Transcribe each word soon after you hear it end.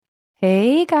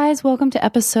Hey guys, welcome to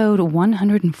episode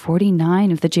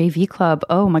 149 of the JV Club.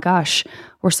 Oh my gosh,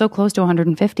 we're so close to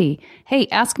 150. Hey,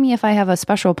 ask me if I have a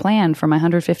special plan for my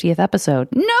 150th episode.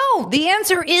 No, the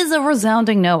answer is a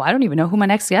resounding no. I don't even know who my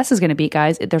next guest is going to be,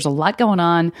 guys. There's a lot going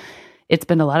on. It's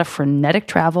been a lot of frenetic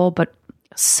travel, but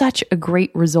such a great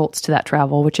results to that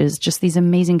travel, which is just these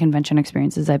amazing convention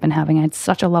experiences I've been having. I had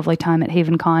such a lovely time at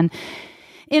Haven Con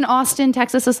in Austin,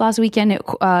 Texas this last weekend.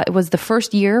 It was the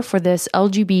first year for this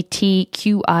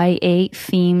LGBTQIA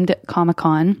themed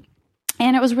Comic-Con.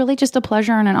 And it was really just a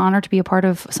pleasure and an honor to be a part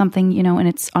of something, you know, and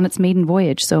it's on its maiden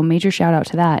voyage. So major shout out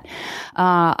to that.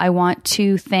 I want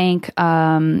to thank,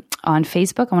 on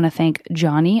Facebook, I want to thank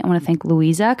Johnny. I want to thank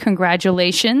Louisa.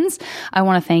 Congratulations. I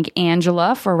want to thank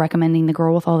Angela for recommending The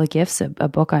Girl with All the Gifts, a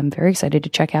book I'm very excited to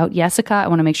check out. Jessica, I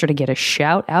want to make sure to get a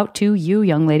shout out to you,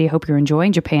 young lady. I hope you're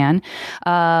enjoying Japan.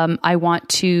 I want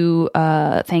to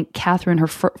thank Catherine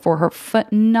for her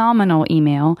phenomenal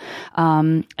email.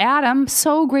 Adam,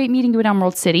 so great meeting you at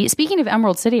Emerald City. Speaking of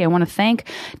Emerald City, I want to thank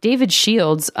David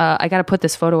Shields. I got to put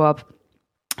this photo up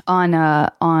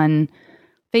on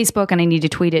Facebook, and I need to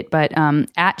tweet it, but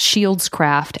at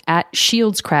Shieldscraft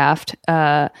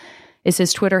is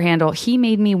his Twitter handle. He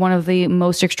made me one of the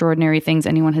most extraordinary things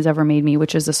anyone has ever made me,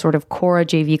 which is a sort of Cora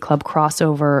JV Club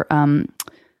crossover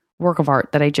work of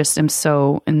art that I just am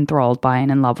so enthralled by and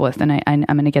in love with. And I'm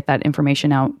going to get that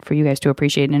information out for you guys to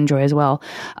appreciate and enjoy as well.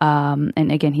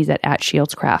 And again, he's at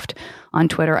Shieldscraft on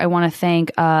Twitter. I want to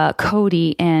thank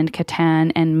Cody and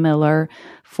Catan and Miller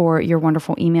for your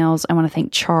wonderful emails. I want to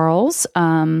thank Charles,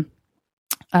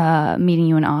 meeting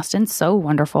you in Austin. So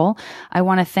wonderful. I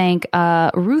want to thank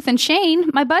Ruth and Shane,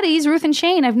 my buddies, Ruth and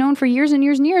Shane, I've known for years and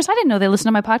years and years. I didn't know they listened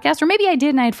to my podcast, or maybe I did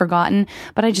and I had forgotten,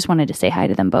 but I just wanted to say hi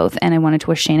to them both. And I wanted to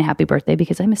wish Shane a happy birthday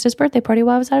because I missed his birthday party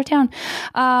while I was out of town.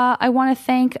 I want to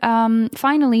thank,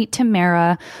 finally,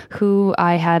 Tamara, who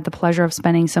I had the pleasure of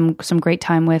spending some great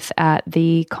time with at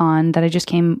the con that I just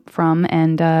came from,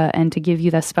 and to give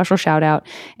you that special shout out.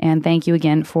 And thank you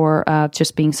again for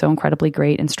just being so incredibly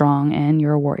great and strong, and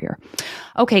you're a warrior.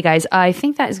 Okay, guys, I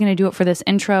think that is going to do it for this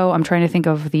intro. I'm trying to think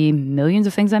of the millions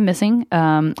of things I'm missing.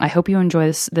 I hope you enjoy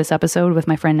this episode with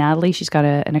my friend Natalie. She's got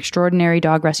an extraordinary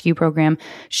dog rescue program.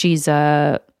 She's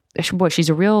a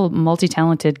real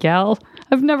multi-talented gal.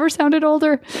 I've never sounded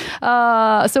older.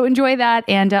 So enjoy that,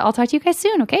 and I'll talk to you guys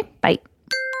soon, okay? Bye.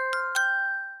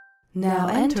 Now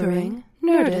entering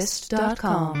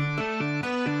Nerdist.com.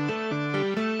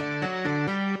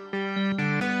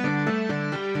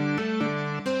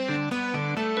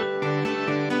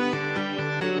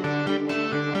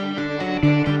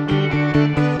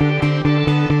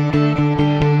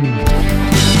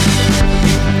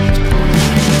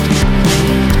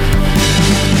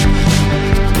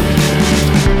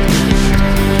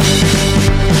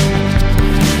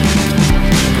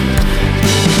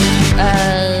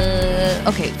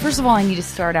 Okay, first of all, I need to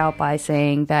start out by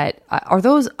saying that are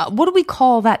those, what do we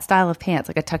call that style of pants?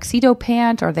 Like a tuxedo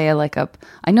pant? Are they like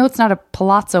I know it's not a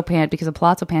palazzo pant because a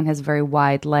palazzo pant has very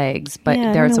wide legs, but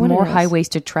there's a more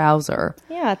high-waisted trouser.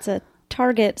 Yeah, it's a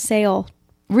Target sale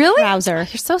really? trouser. You're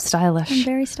so stylish. I'm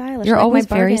very stylish. You're like always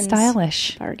very bargains.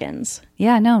 stylish. Bargains.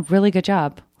 Yeah, no, really good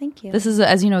job. Thank you. This is,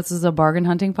 as you know, this is a bargain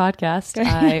hunting podcast.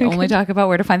 I only talk about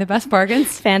where to find the best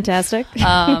bargains. Fantastic. So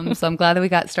I'm glad that we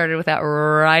got started with that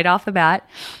right off the bat.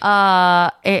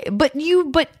 But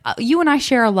you and I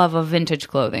share a love of vintage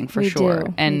clothing for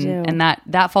sure, and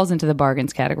that falls into the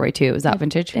bargains category too. Is that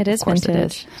vintage? It is vintage. It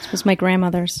is. It was my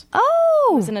grandmother's. Oh,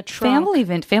 it was in a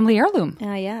trunk. Family heirloom.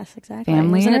 Yes, exactly.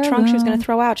 Family it was in heirloom. a trunk she was going to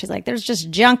throw out. She's like, "There's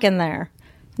just junk in there,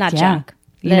 not junk."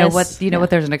 You know what?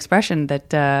 There's an expression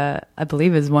that I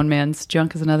believe is one man's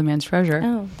junk is another man's treasure.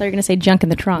 Oh, they're going to say junk in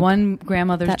the trunk. One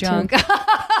grandmother's junk.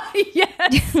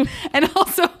 Yes, and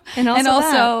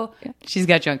also, she's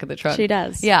got junk in the trunk. She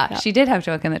does. Yeah, she did have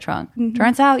junk in the trunk. Mm-hmm.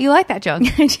 Turns out you like that junk.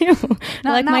 I do.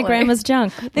 I like my grandma's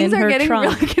junk. Things are getting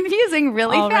really confusing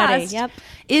really already. Fast.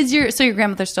 Yep. So your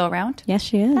grandmother's still around? Yes,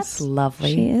 she is. That's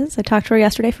lovely. She is. I talked to her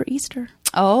yesterday for Easter.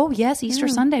 Oh, yes, Easter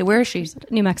Sunday. Where is she?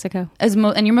 New Mexico.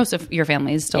 And most of your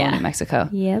family is still in New Mexico.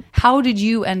 Yep. How did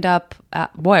you end up?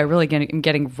 Boy, I really am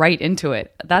getting right into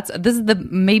it. This is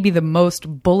maybe the most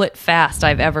bullet fast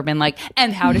I've ever been like.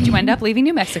 And how did you end up leaving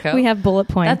New Mexico? We have bullet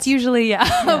points. That's usually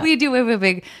we do have a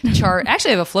big chart.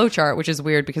 Actually, I have a flow chart, which is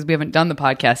weird because we haven't done the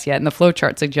podcast yet, and the flow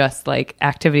chart suggests like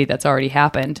activity that's already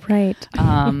happened. Right.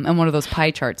 And one of those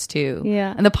pie charts too.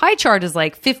 Yeah. And the pie chart is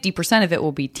like 50% of it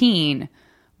will be teen,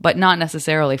 but not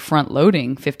necessarily front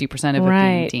loading 50% of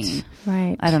it being teen.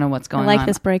 Right. I don't know what's going on. I like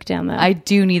this breakdown though. I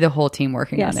do need the whole team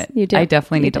working on it. You do. I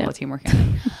definitely need the whole team working on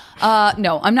it.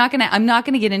 No, I'm not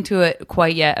gonna get into it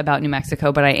quite yet about New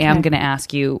Mexico, but I am gonna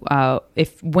ask you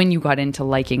if when you got into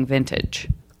liking vintage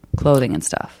clothing and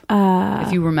stuff,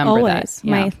 if you remember always. that.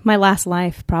 Yeah. My last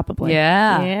life, probably.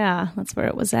 Yeah, that's where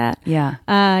it was at. Yeah,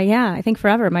 I think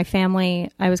forever. My family,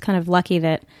 I was kind of lucky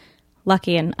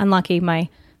and unlucky. My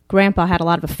grandpa had a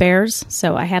lot of affairs,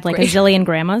 so I had like a zillion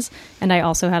grandmas, and I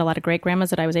also had a lot of great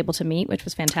grandmas that I was able to meet, which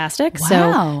was fantastic. Wow.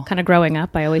 So kind of growing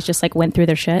up, I always just like went through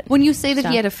their shit. When you say that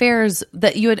he had affairs,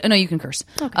 that you had, no, you can curse.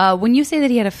 Okay. When you say that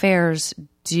he had affairs,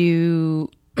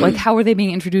 like, how were they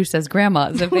being introduced as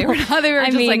grandmas? If they were not, they were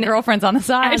just like girlfriends on the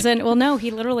side. No,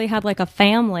 he literally had like a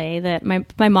family that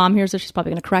my mom hears, so she's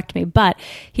probably going to correct me, but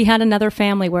he had another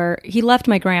family where he left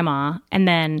my grandma and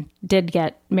then did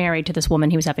get married to this woman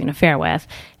he was having an affair with.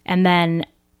 And then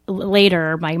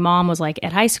later, my mom was like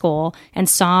at high school and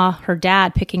saw her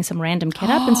dad picking some random kid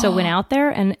up, and so went out there,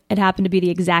 and it happened to be the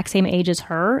exact same age as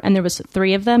her, and there was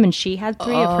 3 of them, and she had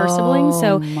 3 of her siblings.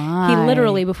 So he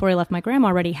literally, before he left my grandma,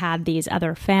 already had these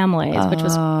other families, which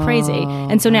was crazy.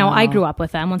 And so now I grew up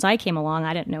with them. Once I came along,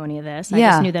 I didn't know any of this. I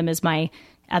just knew them as my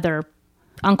other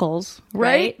uncles,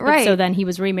 right? But so then he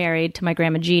was remarried to my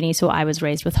grandma Jeannie, so I was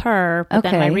raised with her. But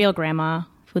then my real grandma,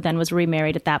 who then was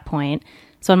remarried at that point.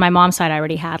 So on my mom's side, I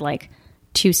already had like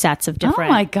 2 sets of different.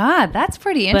 Oh my God, that's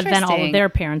pretty interesting. But then all of their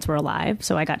parents were alive,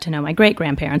 so I got to know my great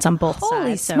grandparents on both sides.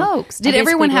 Holy smokes! Did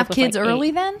everyone have kids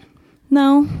early then?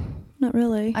 No, not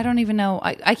really. I don't even know.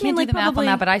 I can't do the math on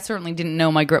that, but I certainly didn't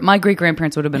know my great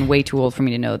grandparents would have been way too old for me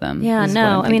to know them. Yeah,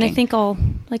 no. I mean, I think all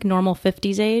like normal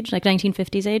 50s age, like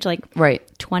 1950s age, like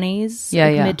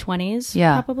 20s, mid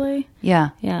 20s, probably.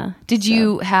 Yeah. Did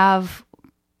you have?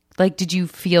 Like, did you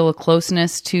feel a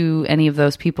closeness to any of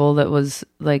those people that was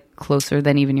like closer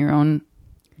than even your own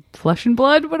flesh and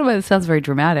blood? It sounds very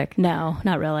dramatic. No,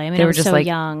 not really. I mean, I was just so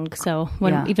young. So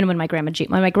even when my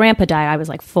grandpa died, I was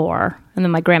like 4, and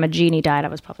then my grandma Jeannie died, I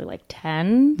was probably like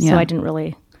 10. So I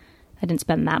didn't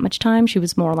spend that much time. She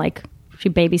was more like, she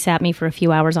babysat me for a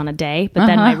few hours on a day, but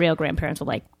then my real grandparents would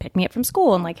like pick me up from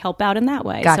school and like help out in that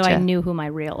way. Gotcha. So I knew who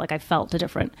I felt a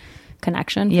different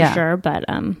connection for sure. But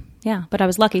but I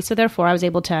was lucky. So therefore I was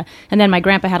able to, and then my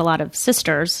grandpa had a lot of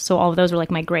sisters. So all of those were like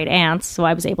my great aunts. So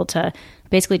I was able to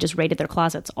basically just raided their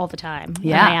closets all the time.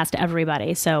 Yeah. And I asked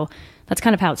everybody. So that's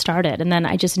kind of how it started. And then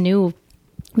I just knew,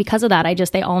 because of that,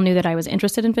 they all knew that I was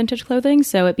interested in vintage clothing.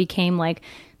 So it became like,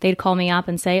 they'd call me up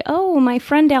and say, "Oh, my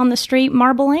friend down the street,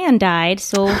 Marble Ann, died.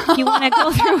 So if you want to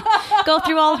go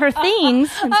through all her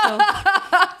things." And so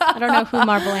I don't know who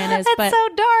Marble Ann is, but so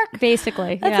dark.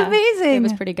 Basically, that's amazing. It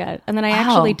was pretty good. And then I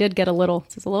actually did get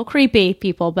it's a little creepy,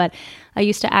 people, but I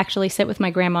used to actually sit with my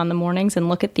grandma in the mornings and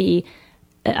look at the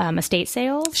estate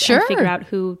sales and figure out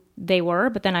who they were.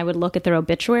 But then I would look at their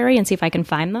obituary and see if I can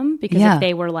find them, because if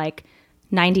they were like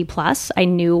 90 plus, I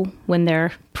knew when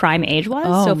their prime age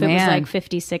was. So if it was like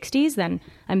 50s, 60s, then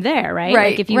I'm there, right?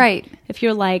 Right, like if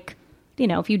you're like,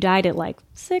 if you died at like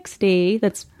 60,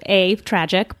 that's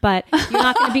tragic, but you're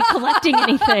not going to be collecting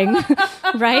anything,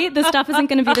 right? The stuff isn't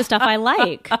going to be the stuff I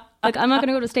like. Like, I'm not going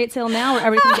to go to estate sale now where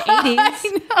everything's 80s.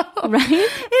 I know. Right?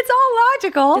 It's all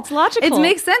logical. It's logical. It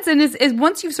makes sense. And is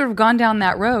once you've sort of gone down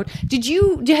that road,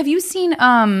 have you seen,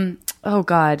 oh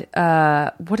God,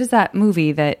 what is that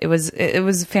movie that it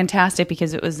was fantastic,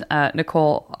 because it was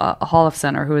Nicole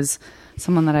Holofcener, who is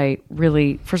someone that I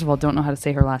really, first of all, don't know how to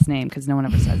say her last name, because no one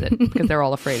ever says it, because they're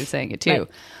all afraid of saying it too. Right.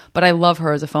 But I love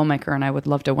her as a filmmaker, and I would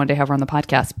love to one day have her on the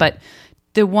podcast. But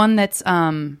the one that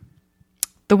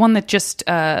just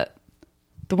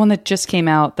came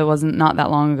out, that wasn't not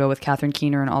that long ago, with Catherine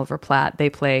Keener and Oliver Platt.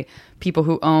 They play people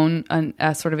who own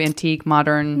a sort of antique,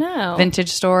 modern, vintage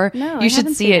store. No, you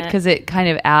should see it, because it kind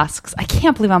of asks. I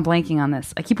can't believe I'm blanking on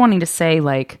this. I keep wanting to say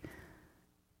like,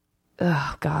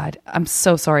 oh God, I'm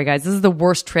so sorry, guys. This is the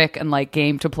worst trick and like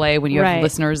game to play when you have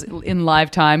listeners in live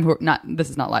time who are not.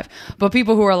 This is not live, but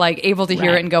people who are like able to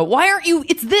hear it and go, "Why aren't you?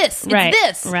 It's this.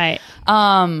 It's this." Right.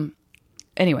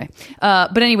 Anyway,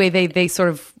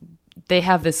 they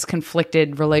have this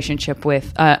conflicted relationship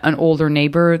with an older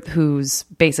neighbor who's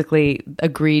basically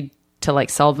agreed to like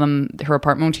sell them her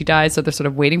apartment when she dies. So they're sort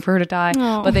of waiting for her to die.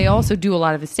 Oh. But they also do a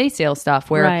lot of estate sale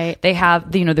stuff where they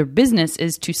have, their business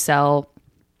is to sell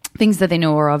things that they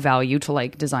know are of value to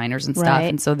like designers and stuff.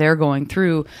 And so they're going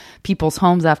through people's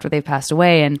homes after they've passed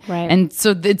away. And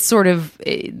so it's sort of,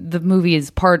 the movie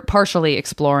is partially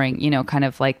exploring, kind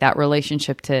of like that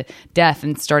relationship to death,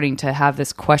 and starting to have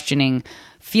this questioning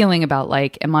feeling about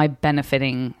like, am I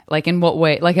benefiting? Like, in what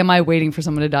way? Like, am I waiting for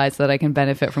someone to die so that I can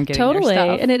benefit from getting their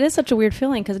stuff? And it is such a weird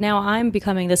feeling, because now I'm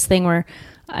becoming this thing where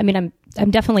I mean, I'm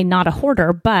definitely not a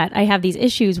hoarder, but I have these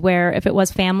issues where if it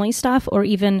was family stuff or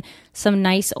even some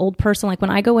nice old person, like when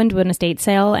I go into an estate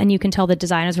sale and you can tell the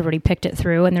designers have already picked it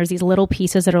through and there's these little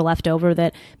pieces that are left over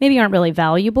that maybe aren't really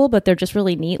valuable, but they're just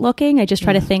really neat looking. I just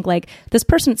try to think like this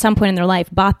person at some point in their life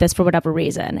bought this for whatever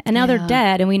reason and now they're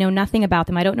dead and we know nothing about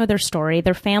them. I don't know their story.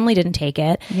 Their family didn't take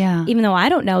it. Yeah. Even though I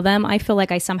don't know them, I feel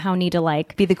like I somehow need to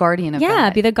like be the guardian of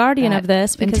that. Be the guardian of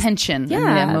this. Because, intention. Yeah.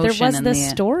 And the emotion there was this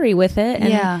story with it.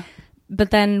 And but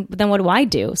then what do I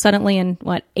do? Suddenly in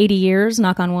 80 years,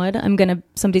 knock on wood,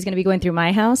 somebody's gonna be going through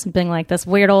my house and being like this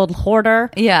weird old hoarder,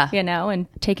 and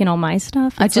taking all my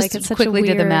stuff. I just quickly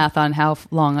did the math on how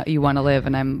long you want to live,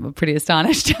 and I'm pretty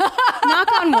astonished. Knock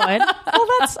on wood.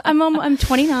 Well, I'm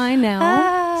 29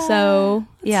 now, so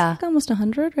like almost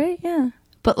 100, right? Yeah.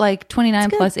 But like 29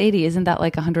 plus 80, isn't that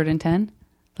like 110?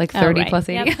 Like 30 plus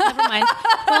 80? Yep, never mind.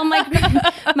 Well,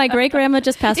 my great grandma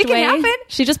just passed away. It can happen.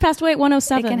 She just passed away at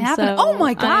 107. It can happen. So oh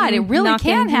my God, it really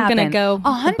can happen. I'm going to go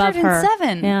 107. above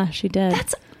her. Yeah, she did.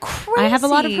 That's crazy. I have a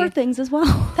lot of her things as well.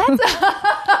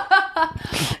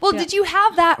 Well, did you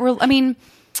have that? I mean,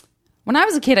 when I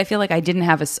was a kid, I feel like I didn't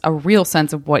have a real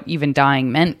sense of what even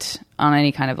dying meant on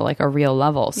any kind of like a real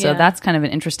level. So that's kind of an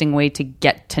interesting way to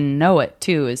get to know it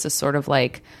too, is a sort of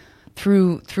like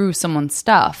through someone's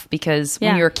stuff, because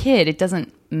when you're a kid, it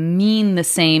doesn't mean the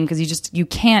same because you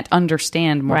can't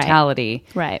understand mortality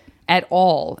at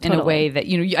all in a way that,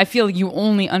 I feel you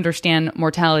only understand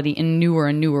mortality in newer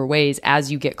and newer ways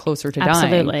as you get closer to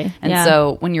dying. And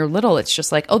so when you're little, it's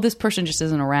just like, oh, this person just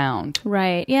isn't around.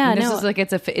 Right. Yeah. And this is like,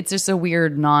 it's just a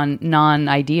weird non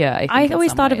idea. I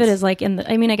always thought of it as like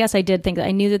I guess I did think that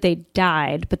I knew that they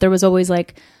died, but there was always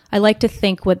like, I like to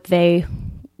think what they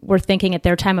were thinking at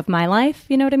their time of my life.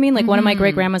 You know what I mean? Like one of my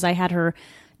great grandmas, I had her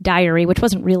diary, which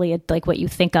wasn't really like what you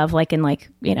think of like in like,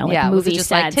 like movie just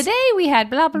sets. Like today we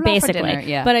had blah, blah, blah basically. For dinner.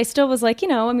 Yeah. But I still was like,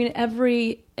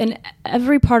 every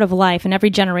part of life and every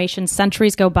generation,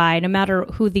 centuries go by, no matter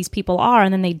who these people are,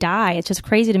 and then they die. It's just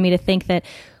crazy to me to think that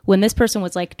when this person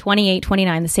was like 28,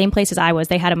 29, the same place as I was,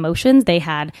 they had emotions, they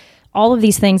had all of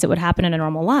these things that would happen in a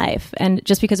normal life. And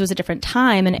just because it was a different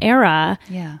time and era,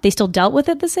 they still dealt with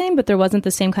it the same, but there wasn't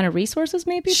the same kind of resources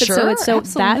maybe. But so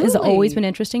that has always been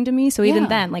interesting to me. So even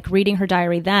then, like reading her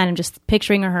diary then and just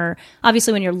picturing her,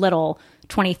 obviously when you're little,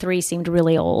 23 seemed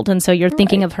really old. And so you're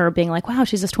thinking of her being like, wow,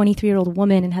 she's this 23-year-old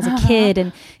woman and has a kid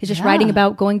and is just writing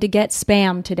about going to get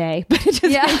Spam today. But it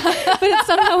just,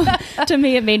 somehow, to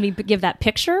me, it made me give that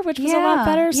picture, which was a lot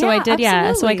better. So I did,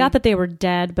 So I got that they were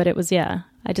dead, but it was,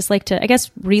 I just like to, I guess,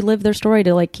 relive their story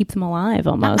to like keep them alive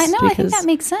almost. I know, I think that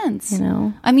makes sense.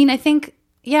 I mean, I think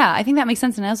that makes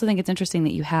sense. And I also think it's interesting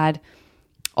that you had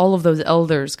all of those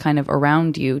elders kind of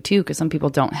around you too, because some people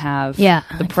don't have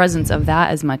the presence of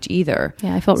that as much either.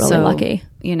 Yeah, I felt really lucky.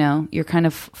 You're kind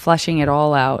of fleshing it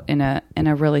all out in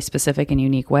a really specific and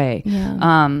unique way.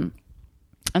 Yeah.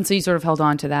 And so you sort of held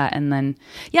on to that. And then,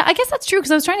 I guess that's true, because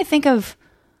I was trying to think of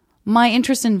my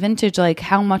interest in vintage, like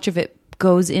how much of it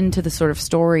goes into the sort of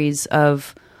stories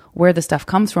of where the stuff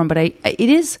comes from. But it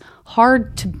is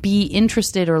hard to be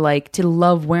interested or like to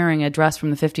love wearing a dress from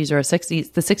the 50s or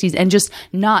the 60s and just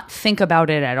not think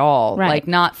about it at all. Right. Like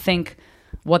not think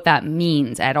what that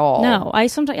means at all. No, I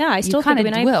sometimes, I still think,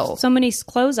 I have so many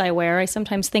clothes I wear. I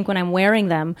sometimes think when I'm wearing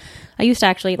them, I used to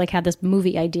actually like have this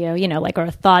movie idea, or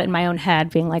a thought in my own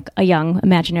head, being like a young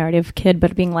imaginative kid,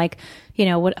 but being like,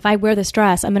 what if I wear this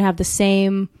dress, I'm going to have the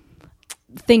same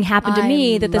thing happened to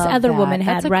me that this other woman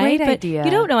had. That's a right? Great idea. But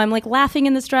you don't know. I'm like laughing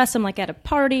in this dress. I'm like at a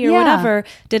party or whatever.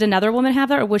 Did another woman have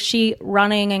that, or was she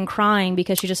running and crying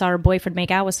because she just saw her boyfriend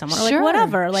make out with someone? Or like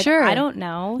whatever. Like I don't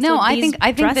know. No, so I think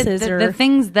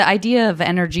that the idea of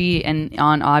energy and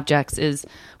on objects is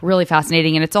really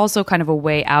fascinating, and it's also kind of a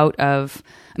way out of.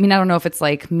 I mean, I don't know if it's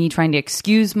like me trying to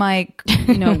excuse my,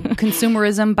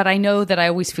 consumerism, but I know that I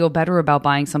always feel better about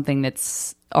buying something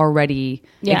that's already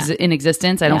in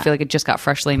existence. I don't feel like it just got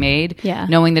freshly made. Yeah.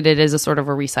 Knowing that it is a sort of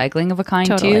a recycling of a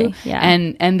kind too. Yeah.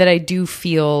 And that I do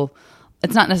feel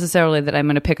it's not necessarily that I'm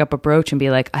going to pick up a brooch and be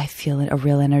like, I feel a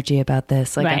real energy about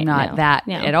this. Like I'm not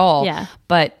at all. Yeah.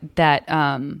 But that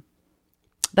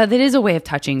that it is a way of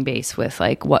touching base with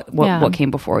like what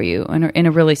came before you in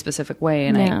a really specific way,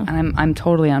 and I'm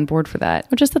totally on board for that.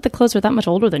 Or just that the clothes are that much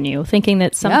older than you, thinking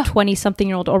that some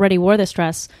 20-something-year-old already wore this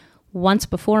dress once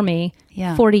before me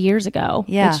 40 years ago.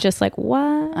 It's just like,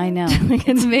 what? I know.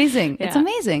 It's amazing. It's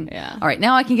amazing. Yeah. All right,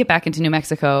 now I can get back into New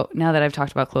Mexico now that I've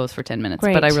talked about clothes for 10 minutes.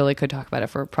 Great. But I really could talk about it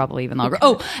for probably even longer.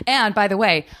 Okay. Oh, and by the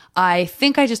way, I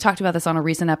think I just talked about this on a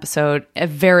recent episode. I'm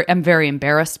very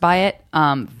embarrassed by it.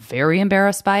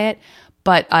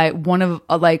 But one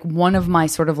of my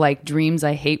sort of like dreams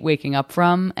I hate waking up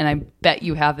from, and I bet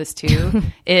you have this too,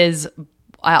 is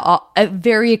I'll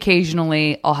very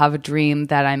occasionally I'll have a dream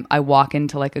that I walk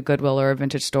into like a Goodwill or a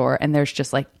vintage store, and there's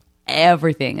just like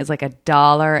everything is like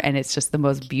 $1, and it's just the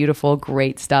most beautiful,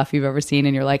 great stuff you've ever seen,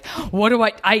 and you're like, what do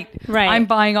I'm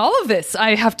buying all of this.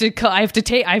 I have to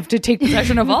take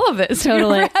possession of all of this.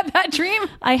 Totally. You ever had that dream?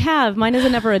 I have. Mine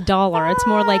isn't ever $1. It's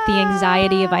more like the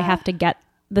anxiety of I have to get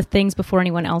the things before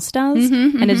anyone else does.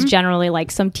 And it's generally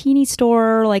like some teeny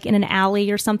store like in an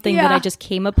alley or something that I just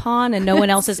came upon, and no one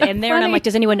else is in there. And I'm like,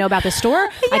 does anyone know about this store?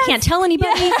 I can't tell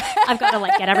anybody. I've got to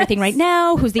like get everything right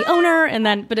now. Who's the owner? And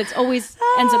then, but it's always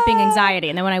ends up being anxiety.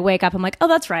 And then when I wake up, I'm like, oh,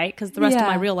 that's right. Because the rest of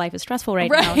my real life is stressful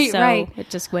now. So it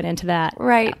just went into that.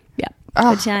 Right. Yeah.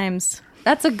 Good times.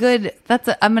 I'm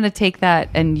going to take that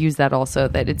and use that also,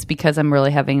 that it's because I'm really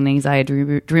having an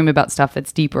anxiety dream about stuff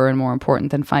that's deeper and more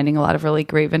important than finding a lot of really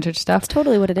great vintage stuff. That's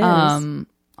totally what it is.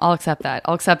 I'll accept that.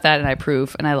 And I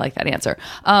approve, and I like that answer.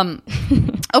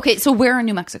 Okay, so where in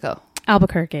New Mexico?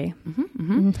 Albuquerque.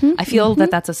 I feel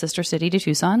that that's a sister city to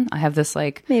Tucson. I have this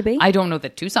like, maybe. I don't know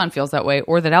that Tucson feels that way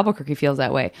or that Albuquerque feels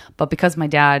that way, but because my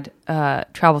dad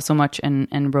travels so much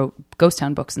and wrote ghost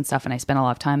town books and stuff, and I spent a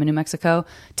lot of time in New Mexico,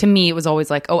 to me it was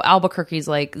always like, oh, Albuquerque's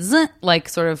like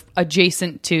sort of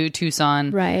adjacent to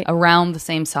Tucson, right, around the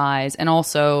same size, and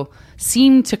also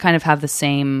seemed to kind of have the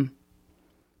same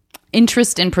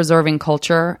interest in preserving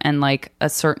culture, and like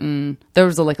there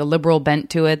was a liberal bent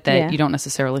to it that you don't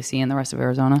necessarily see in the rest of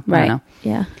Arizona. Right. I don't know.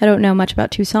 Yeah. I don't know much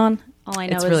about Tucson. All I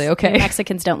know is really okay.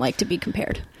 Mexicans don't like to be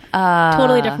compared.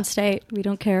 Totally different state. We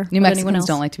don't care. New Mexicans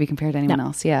don't like to be compared to anyone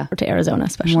else. Yeah. Or to Arizona,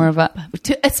 especially. More of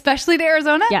especially to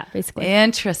Arizona? Yeah, basically.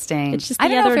 Interesting. It's just I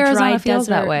don't know if Arizona feels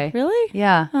desert. That way. Really?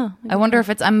 Yeah. Oh, I wonder if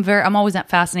it's, I'm always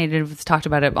fascinated, we've talked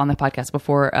about it on the podcast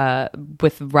before,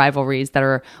 with rivalries that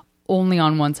are only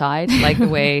on one side, like the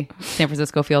way San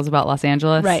Francisco feels about Los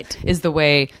Angeles, right, is the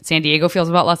way San Diego feels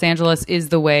about Los Angeles, is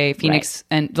the way Phoenix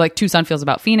and like Tucson feels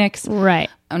about Phoenix, right.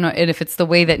 I don't know, and if it's the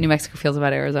way that New Mexico feels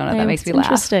about Arizona, that makes me laugh.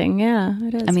 Interesting, yeah,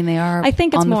 it is. I mean, they are. I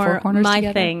think it's on the more four corners my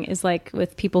together. Thing is like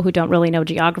with people who don't really know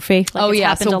geography. Like oh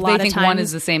yeah, so a lot they think of times. one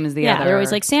is the same as the other. Yeah, they're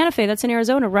always like Santa Fe, that's in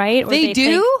Arizona, right? Or they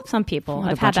do. Some people.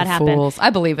 What I've had that happen. Fools. I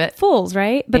believe it. Fools,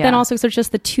 right? But then also there's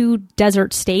just the two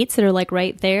desert states that are like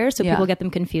right there, so people get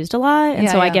them confused a lot, and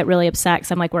so I get really upset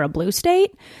because I'm like, we're a blue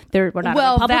state. We're not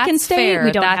a Republican state. Fair.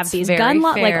 We don't have these gun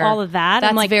laws, like all of that. That's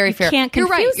I'm like, very fair. Can't You're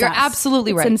right. confuse You're us.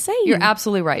 absolutely right. It's insane. You're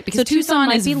absolutely right, because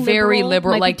Tucson is very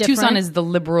liberal. Like Tucson is the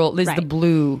liberal, is the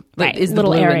blue, is the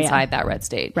blue area inside that red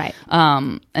state, right?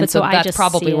 And so that's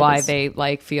probably why they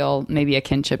like feel maybe a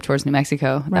kinship towards New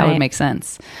Mexico. That would make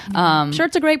sense. Sure,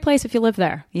 it's a great place if you live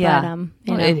there. Yeah,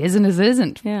 but, it isn't as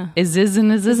isn't. Yeah, is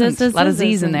and is isn't. A lot of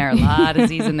Z's in there. A lot of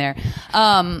Z's in there.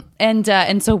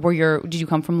 And so did you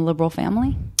come from a liberal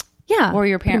family? Yeah. Or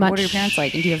your parents? What are your parents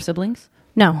like? And do you have siblings?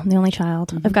 No, I'm the only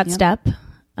child. I've got step.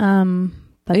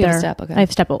 But you have step, okay. I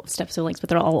have step siblings, but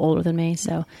they're all older than me,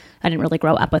 so I didn't really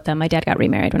grow up with them. My dad got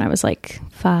remarried when I was like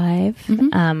 5,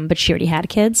 but she already had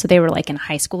kids, so they were like in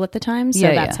high school at the time. So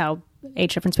that's how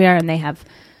age difference we are, and they have.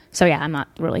 So yeah, I'm not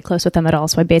really close with them at all.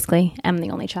 So I basically am the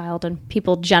only child, and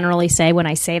people generally say when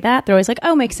I say that, they're always like,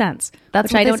 "Oh, makes sense."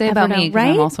 That's what they say about me,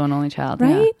 right? I'm also an only child,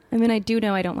 right? Yeah. I mean, I do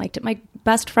know I don't like it. My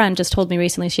best friend just told me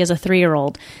recently she has a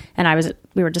 3-year-old, and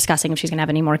we were discussing if she's gonna have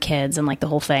any more kids and like the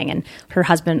whole thing, and her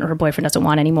husband or her boyfriend doesn't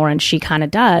want any more, and she kind of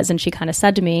does, and she kind of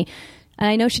said to me. And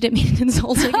I know she didn't mean it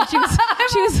insulting. She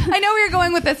was. I know where you're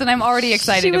going with this, and I'm already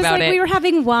excited about it. We were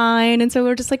having wine, and so we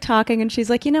were just like talking, and she's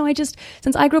like,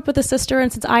 since I grew up with a sister,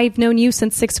 and since I've known you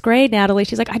since 6th grade, Natalie,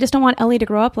 she's like, I just don't want Ellie to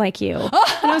grow up like you. And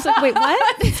I was like, wait,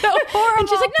 what? That's so horrible. And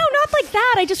she's like, no, not like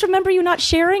that. I just remember you not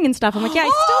sharing and stuff. I'm like, yeah,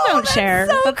 I still don't share.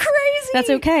 That's crazy. That's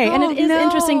okay. And it is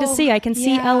interesting to see. I can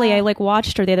see Ellie. I like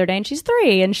watched her the other day, and she's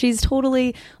 3, and she's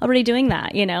totally already doing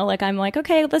that. Like I'm like,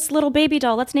 okay, this little baby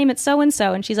doll, let's name it so and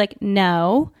so, and she's like, no.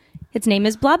 Its name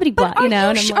is blah blah blah.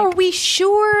 Are we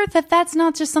sure that that's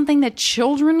not just something that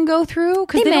children go through?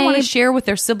 Because they don't want to share with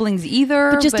their siblings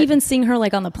either. But even seeing her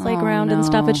like on the playground and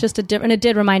stuff, it's just and it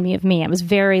did remind me of me. I was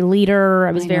very leader.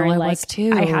 I was very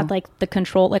I had like the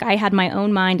control. Like I had my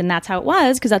own mind, and that's how it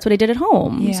was because that's what I did at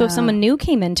home. Yeah. So if someone new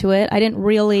came into it, I didn't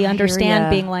really understand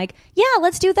being like, yeah,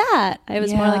 let's do that. I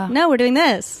was more like, no, we're doing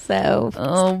this. So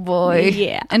oh boy,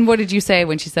 yeah. And what did you say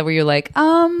when she said? Were you like,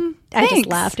 I just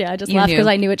laughed. Yeah, I just laughed because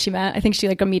I knew what she meant. I think she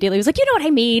like immediately was like, you know what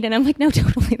I mean? And I'm like, no,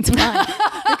 totally, it's fine.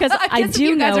 Because I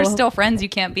do know you guys are still friends. You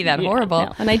can't be that horrible.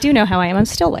 No. And I do know how I am. I'm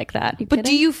still like that. But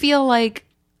do you feel like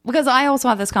because I also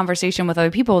have this conversation with other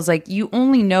people. It's like, you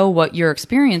only know what your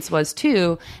experience was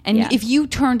too. And if you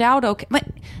turned out okay, but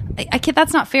I can't,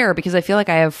 that's not fair, because I feel like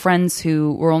I have friends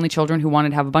who were only children who wanted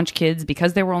to have a bunch of kids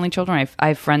because they were only children. I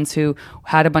have friends who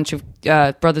had a bunch of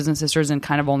brothers and sisters and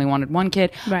kind of only wanted one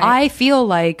kid. Right. I feel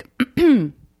like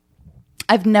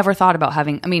I've never thought about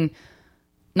having, I mean,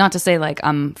 not to say like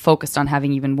I'm focused on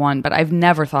having even one, but I've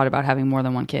never thought about having more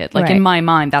than one kid. Like in my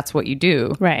mind, that's what you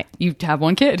do. Right. You have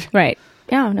one kid. Right.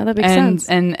 Yeah, no, that makes sense.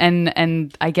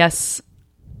 And I guess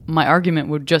my argument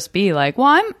would just be like, well,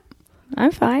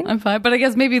 I'm fine. I'm fine. But I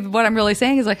guess maybe what I'm really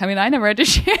saying is like, I mean, I never had to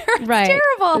share. It's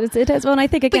terrible. It is. Well, and I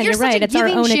think, again, you're right. It's our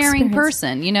own sharing experience.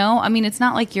 Person, you know? I mean, it's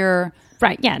not like you're...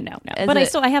 Right. Yeah, no. But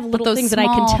I have little things that I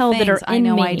can tell that are in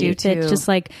me. I do too. That just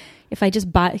like, if I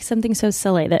just buy something so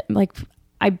silly that like,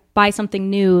 I buy something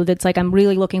new that's like, I'm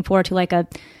really looking forward to,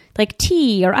 like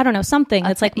tea, or I don't know, something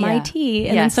that's like my tea,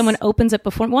 and then someone opens it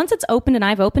before. Once it's opened and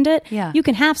I've opened it, you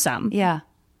can have some. Yeah.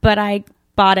 But I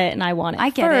bought it and I want it. I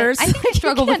get first. it. I think I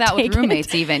struggled with that with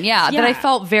roommates even. Yeah. That I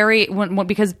felt very,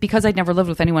 because I'd never lived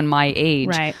with anyone my age,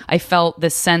 I felt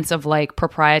this sense of like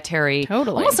proprietary,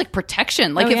 almost like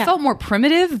protection. Like it felt more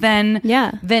primitive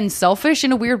than selfish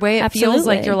in a weird way. It feels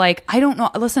like you're like, I don't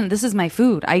know, listen, this is my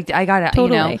food. I got it, you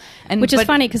know. And which is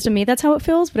funny, because to me that's how it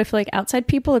feels, but I feel like outside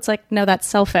people it's like, no, that's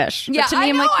selfish. Yeah, but to me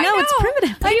I'm like, no, it's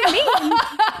primitive. What do you mean?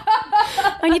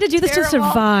 I need to do this to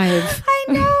survive. I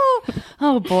know.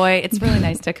 Oh boy, it's really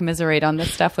nice to commiserate on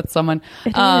this stuff with someone.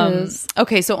 It is.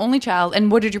 Okay, so only child.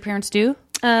 And what did your parents do?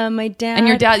 My dad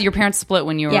and your parents split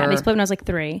when you were... Yeah, they split when I was like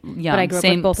 3. Yeah, but I grew up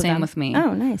with both of them. Same with me.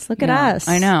 Oh, nice. Look at us.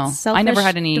 I know. Selfish, I never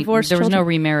had any... There was children. no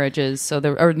remarriages,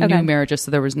 new marriages,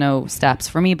 so there was no steps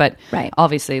for me, but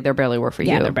obviously there barely were for you.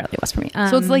 Yeah, there barely was for me.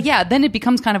 So it's like, then it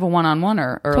becomes kind of a one-on-one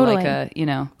or like a, you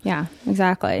know... Yeah,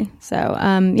 exactly. So,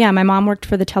 my mom worked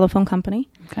for the telephone company.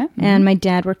 Okay. Mm-hmm. And my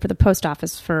dad worked for the post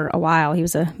office for a while. He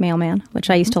was a mailman, which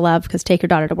I used to love, because Take Your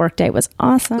Daughter to Work Day was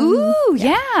awesome. Ooh,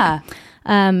 yeah.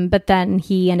 But then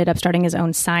he ended up starting his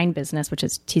own sign business, which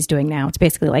is he's doing now. It's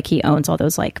basically like he owns all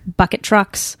those like bucket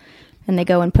trucks, and they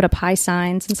go and put up high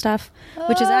signs and stuff,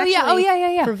 which is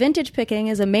actually for vintage picking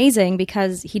is amazing,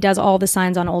 because he does all the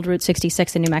signs on Old Route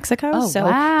 66 in New Mexico.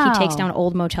 He takes down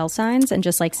old motel signs and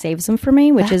just like saves them for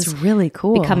me, which is really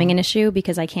cool. Becoming an issue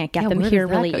because I can't get them here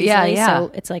really easily.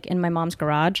 So it's like in my mom's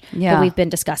garage. But we've been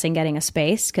discussing getting a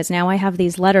space, because now I have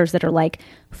these letters that are like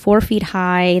 4 feet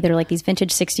high. They're like these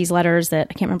vintage 60s letters that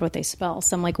I can't remember what they spell.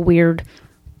 Some like weird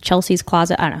Chelsea's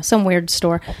Closet, I don't know, some weird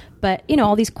store. But, you know,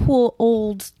 all these cool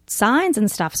old signs and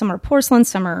stuff. Some are porcelain,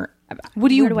 some are... What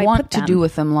do you want to do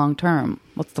with them long term?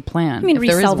 What's the plan? I mean,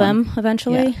 resell them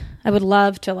eventually. Yeah. I would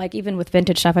love to, like, even with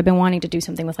vintage stuff, I've been wanting to do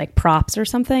something with, like, props or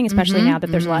something, especially now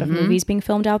that there's a lot of movies being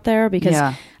filmed out there,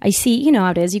 because I see, you know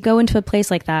how it is. You go into a place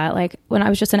like that, like, when I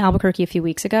was just in Albuquerque a few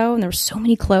weeks ago, and there were so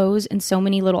many clothes and so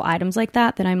many little items like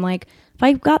that I'm like, if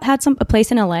I had a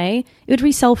place in LA, it would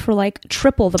resell for, like,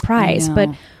 triple the price. But...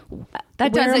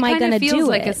 That where am I going to do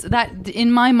like it? That in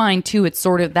my mind too. It's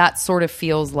sort of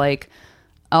feels like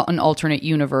an alternate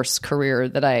universe career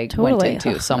that I went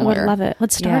into somewhere. I would love it.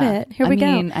 Let's start it. Here we go.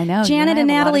 I know. Janet and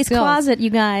Natalie's closet, you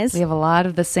guys. We have a lot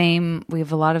of the same. We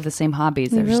have a lot of the same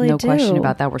hobbies. There's no question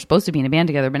about that. We're supposed to be in a band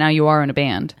together, but now you are in a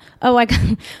band. Oh, I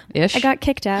got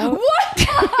kicked out. What?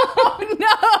 Oh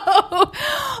no!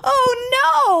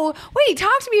 Oh no! Wait,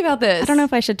 talk to me about this. I don't know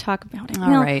if I should talk about it.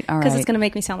 All right. Because it's going to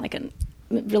make me sound like a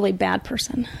really bad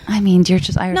person. I mean, you're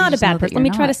just not a bad person. Let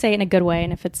me try to say it in a good way,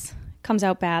 and if it comes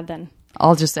out bad, then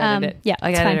I'll just edit it. Yeah,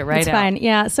 I edit it right out. It's fine.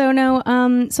 Yeah. So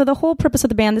no. So the whole purpose of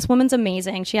the band. This woman's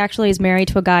amazing. She actually is married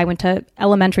to a guy I went to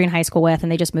elementary and high school with,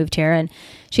 and they just moved here. And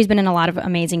she's been in a lot of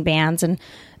amazing bands. And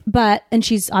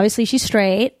she's obviously she's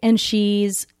straight, and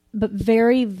she's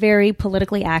very, very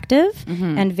politically active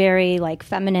and very like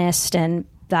feminist and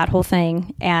that whole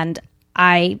thing. And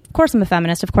of course, I'm a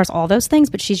feminist, of course, all those things,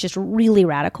 but she's just really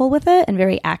radical with it and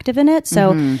very active in it.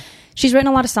 So she's written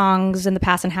a lot of songs in the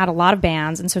past and had a lot of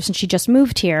bands. And so since she just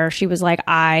moved here, she was like,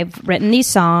 I've written these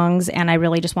songs and I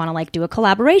really just want to like do a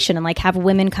collaboration and like have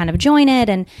women kind of join it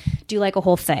and do like a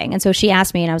whole thing. And so she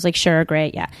asked me and I was like, sure,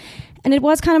 great. Yeah. And it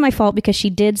was kind of my fault because she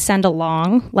did send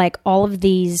along like all of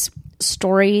these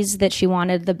stories that she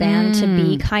wanted the band to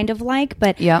be kind of like,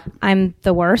 but I'm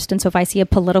the worst. And so if I see a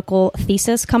political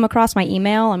thesis come across my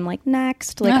email, I'm like,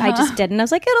 next. Like I just didn't. I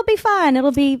was like, it'll be fun.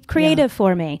 It'll be creative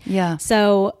for me. Yeah.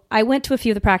 So I went to a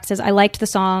few of the practices. I liked the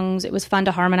songs. It was fun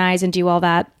to harmonize and do all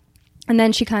that. And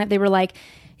then they were like,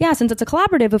 yeah, since it's a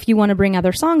collaborative, if you want to bring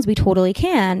other songs, we totally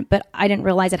can. But I didn't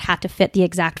realize it had to fit the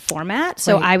exact format.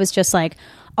 So I was just like,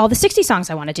 all the 60 songs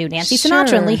I want to do, Nancy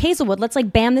Sinatra and Lee Hazelwood. Let's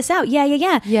like bam this out.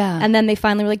 Yeah. And then they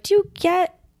finally were like, do you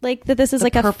get like that this is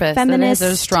like purpose, a feminist.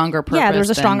 There's a stronger purpose. Yeah, there's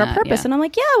a stronger purpose. And I'm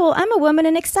like, yeah, well, I'm a woman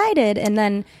and excited. And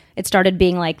then it started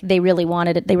being like they really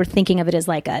wanted it. They were thinking of it as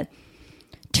like a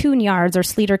Tune Yards or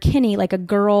Sleater Kinney, like a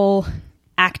girl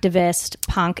activist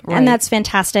punk. Right. And that's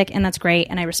fantastic and that's great.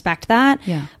 And I respect that.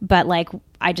 Yeah. But like,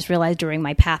 I just realized during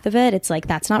my path of it, it's like,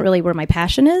 that's not really where my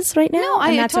passion is right now. No,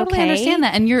 and I that's totally understand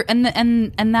that.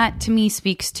 And and that to me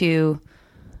speaks to,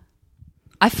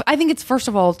 I think it's first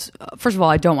of all,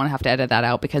 I don't want to have to edit that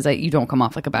out because you don't come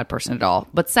off like a bad person at all.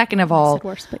 But second of all,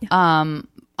 worse, but yeah.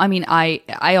 I mean,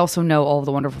 I also know all of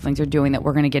the wonderful things you're doing that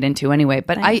we're going to get into anyway.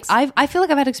 But I feel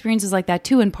like I've had experiences like that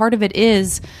too. And part of it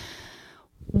is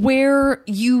where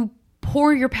you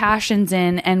pour your passions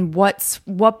in and what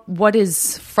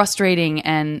is frustrating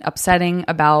and upsetting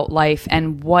about life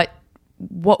and what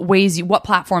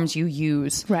platforms you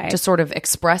use to sort of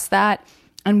express that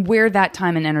and where that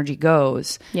time and energy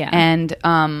goes. Yeah. And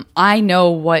I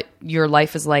know what your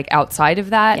life is like outside of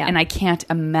that, and I can't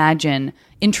imagine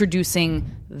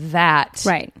introducing that.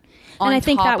 Right. And I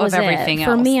think that was everything it.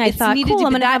 For me, I thought, cool,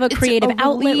 I'm going to have a creative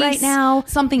outlet right now.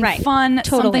 Something fun,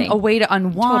 something, a way to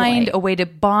unwind, a way to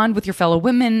bond with your fellow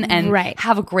women and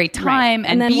have a great time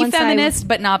and be feminist,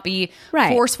 but not be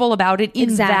forceful about it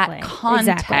in that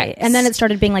context. Exactly. And then it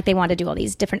started being like they wanted to do all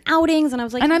these different outings, and I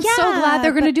was like, and I'm so glad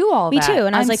they're going to do all that. Me too.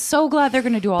 And I was like, so glad they're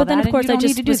going to do all that. But then, of course, I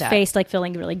just was faced like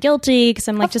feeling really guilty because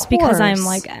I'm like, just because I'm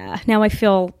like, now I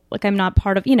feel like I'm not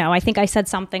part of, I think I said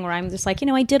something where I'm just like,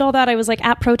 I did all that. I was like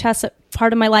at protests at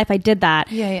part of my life. I did that.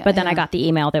 But then I got the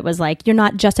email that was like, you're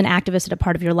not just an activist at a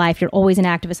part of your life. You're always an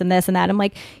activist in this and that. I'm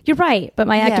like, you're right. But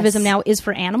my activism now is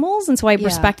for animals. And so I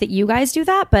respect that you guys do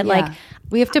that. But like,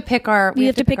 we have to pick our, we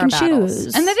have to pick and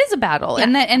choose. And that is a battle. Yeah,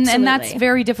 and that's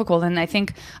very difficult. And I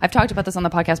think I've talked about this on the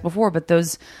podcast before, but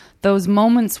those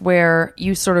moments where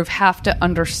you sort of have to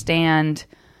understand,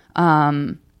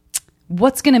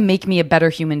 what's going to make me a better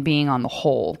human being on the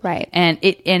whole. Right.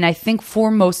 And I think for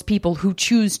most people who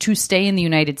choose to stay in the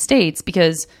United States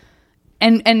because,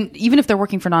 and even if they're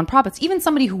working for nonprofits, even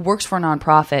somebody who works for a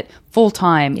nonprofit full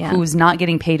time, who's not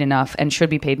getting paid enough and should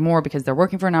be paid more because they're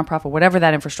working for a nonprofit, whatever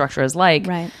that infrastructure is like,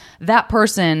 that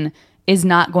person is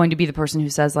not going to be the person who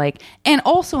says like, and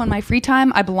also in my free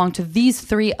time, I belong to these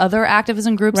 3 other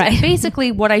activism groups. And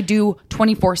basically what I do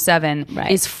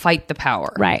 24/7 is fight the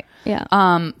power. Right. Yeah.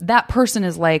 That person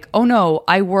is like, oh no,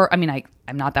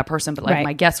 I'm not that person, but like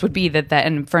my guess would be that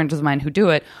and friends of mine who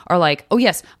do it are like, oh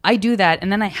yes, I do that. And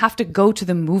then I have to go to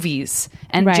the movies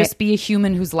and just be a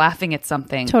human who's laughing at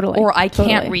something. Totally. Or I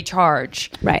can't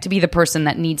recharge to be the person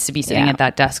that needs to be sitting at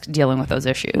that desk dealing with those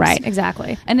issues. Right.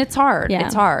 Exactly. And it's hard. Yeah.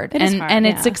 It's hard. It is hard. And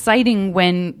it's exciting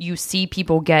when you see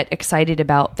people get excited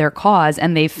about their cause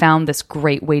and they've found this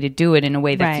great way to do it in a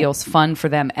way that feels fun for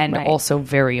them and also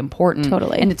very important.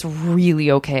 Totally. And it's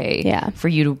really okay for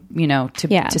you to,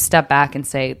 to step back and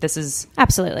say, this is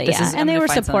absolutely and they were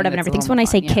supportive and everything. So when I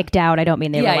say kicked out, I don't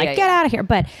mean they were like get out of here,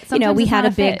 but sometimes we had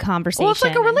a big conversation. Well, it's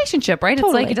like a relationship, right? It's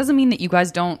like, it doesn't mean that you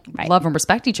guys don't love and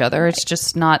respect each other. It's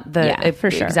just not the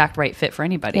exact right fit for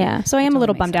anybody. Yeah. So I am a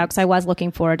little bummed out because I was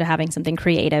looking forward to having something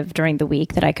creative during the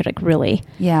week that I could like really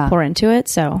pour into it.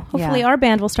 So hopefully our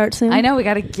band will start soon. I know, we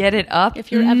got to get it up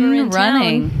if you're ever in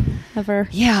running. Town.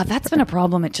 Yeah, that's been a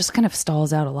problem. It just kind of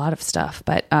stalls out a lot of stuff.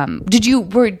 But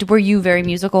were you very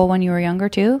musical when you were younger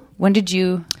too? When did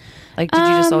you you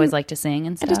just always like to sing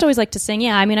and stuff? I just always liked to sing.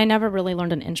 Yeah, I mean, I never really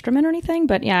learned an instrument or anything,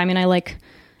 but yeah, I mean,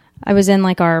 I was in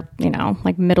like our,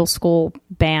 like middle school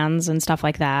bands and stuff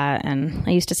like that. And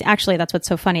I used to see, actually, that's what's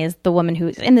so funny is the woman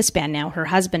who's in this band now, her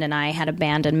husband and I had a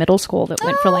band in middle school that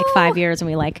went for like 5 years and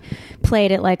we like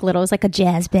played it like little, it was like a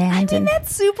jazz band. I mean,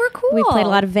 that's super cool. We played a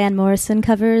lot of Van Morrison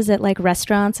covers at like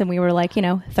restaurants and we were like,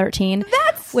 13.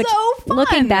 That's so fun.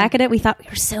 Looking back at it, we thought we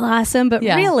were so awesome, but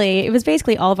really it was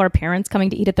basically all of our parents coming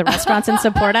to eat at the restaurants and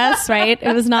support us, right?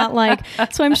 It was not like,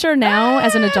 so I'm sure now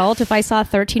as an adult, if I saw a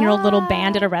 13-year-old little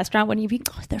band at a restaurant, when you be,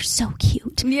 they're so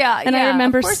cute. Yeah. And I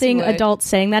remember seeing adults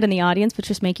saying that in the audience, which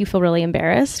just make you feel really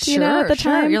embarrassed, at the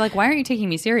time. You're like, why aren't you taking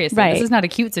me seriously? Right. This is not a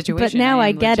cute situation. But now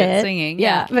I get it. Singing.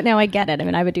 Yeah. But now I get it. I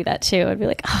mean, I would do that too. I'd be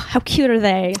like, oh, how cute are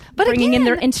they? But bringing in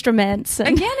their instruments.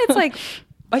 Again, it's like,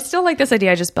 I still like this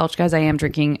idea. I just belched, guys. I am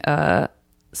drinking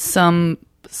some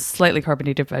slightly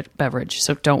carbonated beverage,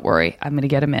 so don't worry. I'm going to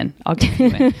get them in. I'll get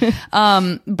them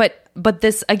in. But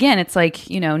this, again, it's like,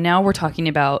 now we're talking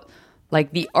about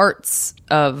like the arts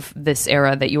of this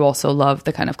era that you also love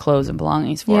the kind of clothes and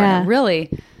belongings for. Yeah. And it really,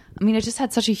 I mean, it just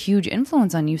had such a huge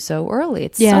influence on you so early.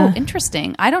 It's so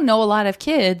interesting. I don't know a lot of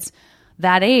kids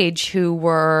that age who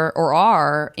were or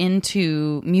are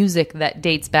into music that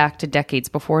dates back to decades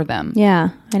before them. Yeah,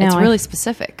 I know. It's really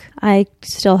specific. I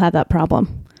still have that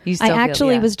problem. I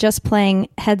actually was just playing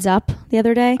Heads Up the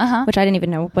other day, which I didn't even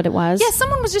know what it was. Yeah,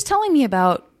 someone was just telling me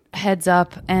about Heads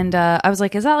Up, and I was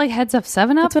like, is that like Heads Up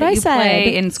 7-Up? That's what I said.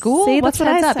 Play in school? See, what's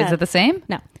Heads Up? Is it the same?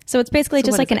 No. So it's basically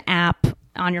just like an app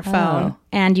on your phone,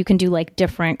 and you can do like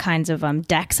different kinds of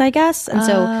decks, I guess. And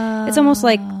so it's almost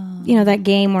like, that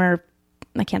game where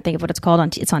I can't think of what it's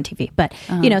called. It's on TV, but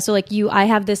so like I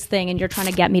have this thing and you're trying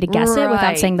to get me to guess it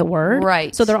without saying the word.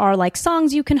 Right. So there are like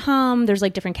songs you can hum. There's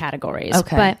like different categories.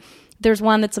 Okay. But there's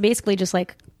one that's basically just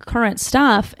like current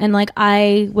stuff. And like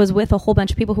I was with a whole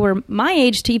bunch of people who were my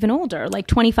age to even older, like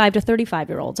 25 to 35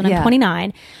 year olds. And I'm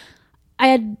 29. I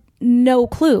had no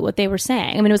clue what they were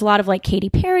saying. I mean, it was a lot of like Katy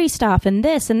Perry stuff and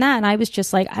this and that. And I was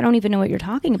just like, I don't even know what you're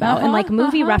talking about. And like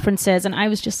movie references. And I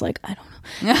was just like, I don't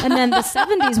know. And then the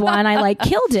 70s one, I like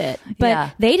killed it,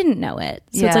 but they didn't know it.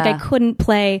 So it's like I couldn't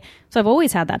play. So I've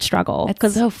always had that struggle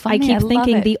because so I keep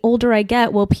thinking the older I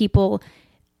get, will people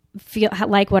feel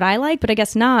like what I like? But I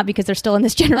guess not, because they're still in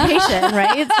this generation,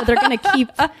 right? So they're going to keep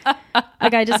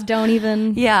like, I just don't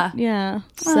even. Yeah.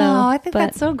 So I think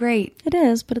that's so great. It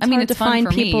is, but it's hard to find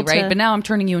people, right? But now I'm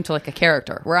turning you into like a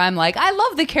character where I'm like, I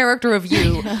love the character of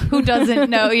you who doesn't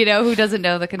know, who doesn't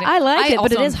know the I like it,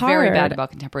 but it is hard. Very bad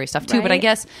about contemporary stuff too. Right? But I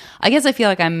guess I feel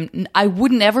like I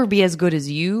wouldn't ever be as good as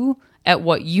you at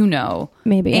what you know.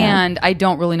 Maybe. And I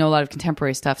don't really know a lot of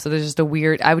contemporary stuff. So there's just a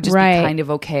weird, I would just be kind of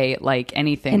okay at like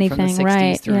anything from the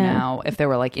 60s through now, if there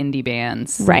were like indie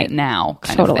bands now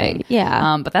kind of thing.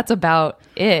 Yeah. But that's about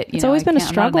it. It's always been a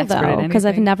struggle though, because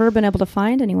I've never been able to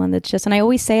find anyone that's just, and I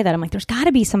always say that, I'm like, there's got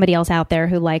to be somebody else out there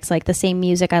who likes like the same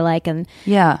music I like and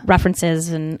references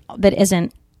and that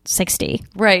isn't 60.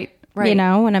 Right. And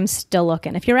I'm still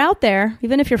looking. If you're out there,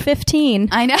 even if you're 15.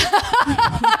 I know.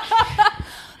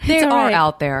 They are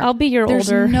out there. I'll be your older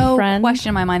friend. There's no question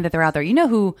in my mind that they're out there. You know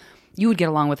who you would get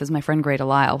along with is my friend Gray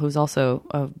Delisle, who's also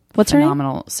a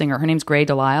phenomenal singer. Her name's Gray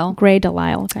Delisle. Gray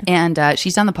Delisle, okay. And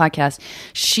she's on the podcast.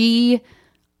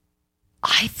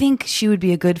 I think she would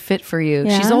be a good fit for you.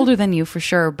 Yeah? She's older than you for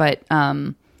sure, but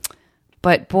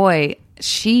boy,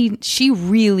 she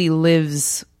really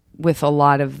lives with a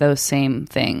lot of those same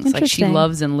things. Like she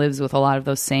loves and lives with a lot of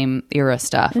those same era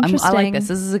stuff. I like this.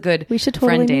 This is a good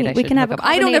friend date. We can have a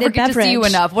I don't ever get beverage. To see you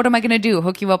enough. What am I going to do?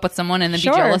 Hook you up with someone and then be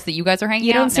jealous that you guys are hanging out?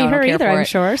 You don't see her either, I'm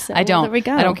sure. So I don't. There we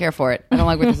go. I don't care for it. I don't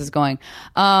like where this is going.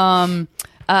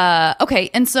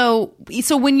 Okay. And so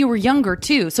when you were younger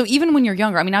too, so even when you're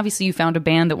younger, I mean, obviously you found a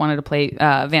band that wanted to play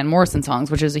Van Morrison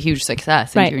songs, which is a huge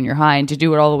success in junior high, and to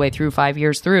do it all the way through 5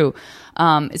 years through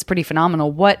is pretty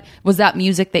phenomenal. What was that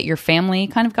music that your family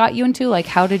kind of got you into? Like,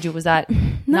 how did you, was that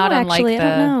not unlike I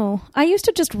don't know. I used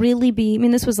to just really be, I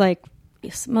mean, this was like,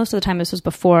 most of the time this was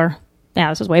before. Yeah,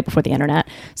 this was way before the internet.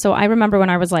 So I remember when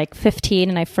I was like 15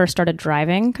 and I first started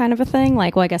driving, kind of a thing.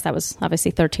 Like, well, I guess that was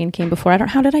obviously 13 came before.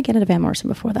 How did I get into Van Morrison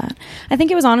before that? I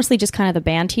think it was honestly just kind of the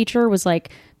band teacher was like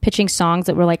pitching songs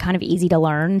that were like kind of easy to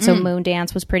learn. So Moon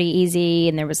Dance was pretty easy.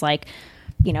 And there was like,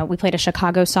 we played a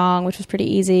Chicago song, which was pretty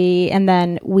easy. And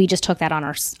then we just took that on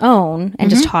our own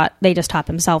and they just taught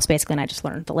themselves basically. And I just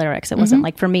learned the lyrics. It wasn't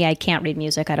like, for me, I can't read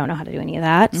music. I don't know how to do any of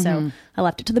that. So I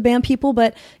left it to the band people.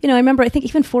 But, I remember, I think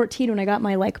even 14, when I got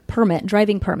my like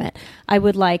driving permit, I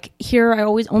would like I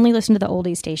always only listened to the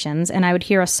oldies stations, and I would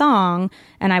hear a song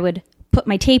and I would put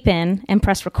my tape in and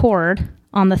press record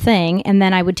on the thing, and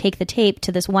then I would take the tape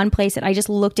to this one place that I just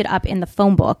looked it up in the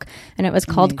phone book, and it was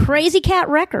called Crazy Cat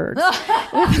Records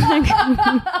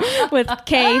with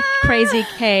Crazy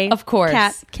K, of course,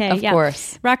 Cat K, of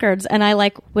course, records. And I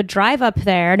like would drive up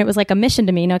there, and it was like a mission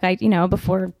to me.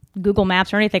 Before Google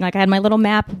Maps or anything, like I had my little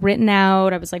map written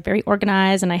out. I was like very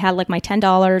organized, and I had like my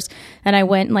 $10, and I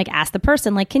went and like asked the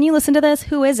person, like, can you listen to this?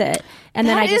 Who is it? And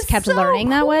then I just kept learning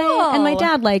that way. And my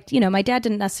dad my dad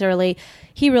didn't necessarily,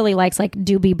 he really likes like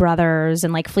Doobie Brothers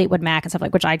and like Fleetwood Mac and stuff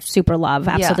like, which I super love.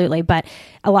 Absolutely. Yeah. But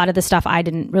a lot of the stuff I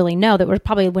didn't really know, that was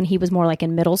probably when he was more like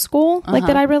in middle school, like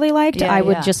that I really liked. I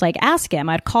would just like ask him,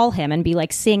 I'd call him and be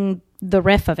like, sing the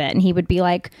riff of it, and he would be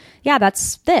like, yeah,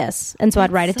 that's this. And so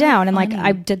I'd write it down. And like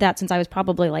I did that since I was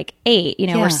probably like 8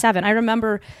 or 7. I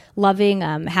remember loving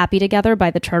Happy Together by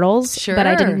the Turtles, but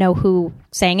I didn't know who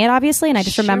sang it, obviously. And I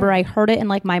just remember I heard it in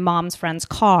like my mom's friend's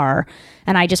car,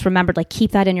 and I just remembered like,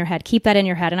 keep that in your head.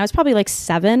 And I was probably like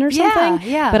 7 or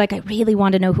something, but like I really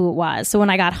wanted to know who it was. So when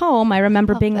I got home, I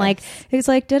remember being like, it was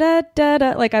like da da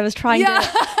da, like I was trying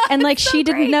to, and like she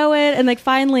didn't know it, and like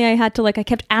finally I had to I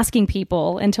kept asking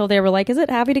people until they were like, is it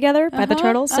Happy Together by the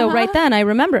Turtles? So right then I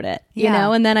remembered it,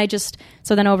 and then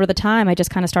then over the time I just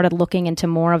kind of started looking into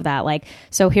more of that, like,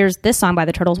 so here's this song by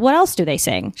the Turtles, what else do they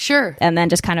sing? And then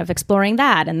just kind of exploring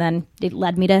that, and then it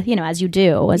led me to, as you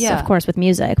do, of course with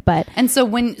music. But and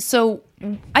so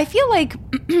I feel like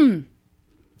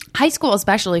high school,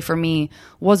 especially for me,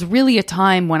 was really a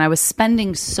time when I was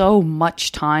spending so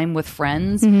much time with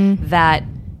friends that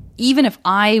even if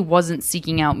I wasn't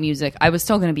seeking out music, I was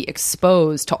still going to be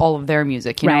exposed to all of their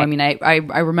music. You know, I mean, I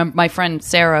remember my friend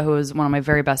Sarah, who was one of my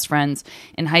very best friends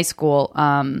in high school.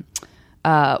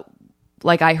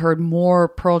 Like I heard more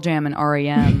Pearl Jam and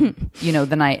REM, you know,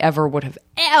 than I ever would have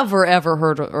ever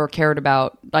heard or cared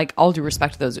about. Like, all due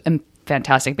respect to those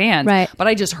fantastic bands, right? But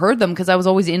I just heard them because I was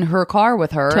always in her car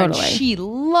with her, and she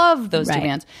loved those two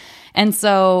bands. And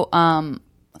so,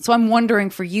 so I'm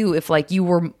wondering for you if like you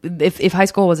were, if high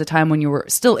school was a time when you were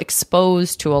still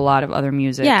exposed to a lot of other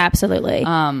music. Yeah, absolutely.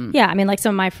 Yeah, I mean, like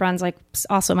some of my friends, like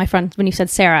also my friend, when you said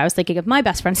Sarah, I was thinking of my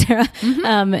best friend Sarah,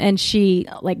 and she,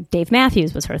 like, Dave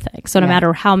Matthews was her thing. So no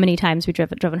matter how many times we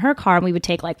driven her car, and we would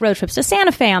take like road trips to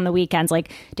Santa Fe on the weekends,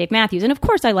 like Dave Matthews. And of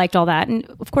course I liked all that. And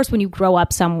of course, when you grow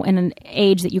up in an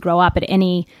age that you grow up at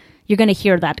any, you're going to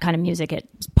hear that kind of music at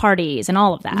parties and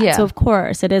all of that. Yeah. So of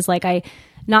course it is like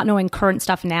not knowing current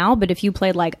stuff now, but if you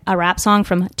played like a rap song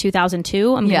from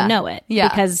 2002, I'm going to know it. Yeah.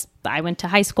 Because I went to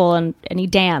high school and you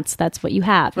dance, that's what you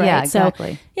have, right? Yeah,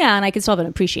 exactly. So, yeah, and I can still have an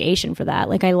appreciation for that.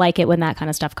 Like, I like it when that kind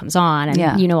of stuff comes on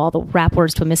and you know all the rap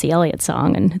words to a Missy Elliott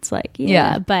song, and it's like,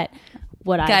 but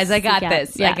what guys, I got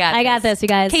this. Yeah, I got this, you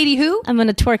guys. Katie who? I'm going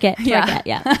to twerk it.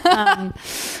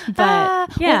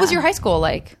 What was your high school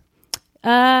like?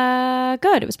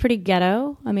 Good. It was pretty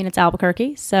ghetto. I mean, it's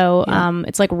Albuquerque, so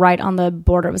it's like right on the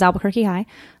border. It was Albuquerque High,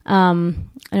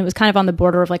 and it was kind of on the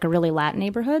border of like a really Latin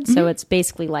neighborhood. So it's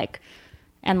basically like,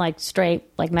 and like straight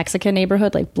like Mexican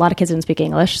neighborhood. Like a lot of kids didn't speak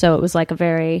English, so it was like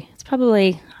it's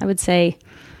probably, I would say,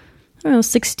 I don't know,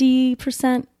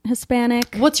 60%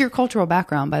 Hispanic. What's your cultural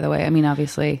background, by the way? I mean,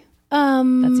 obviously,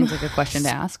 that seems like a question to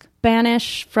ask.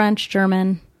 Spanish, French,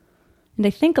 German. And I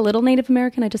think a little Native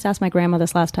American. I just asked my grandma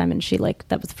this last time, and she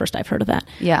that was the first I've heard of that.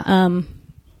 Yeah.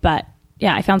 But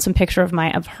yeah, I found some picture of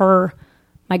my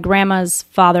grandma's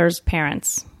father's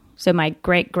parents. So my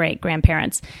great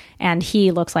grandparents, and he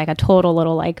looks like a total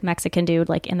little like Mexican dude,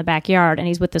 like in the backyard, and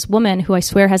he's with this woman who I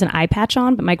swear has an eye patch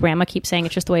on, but my grandma keeps saying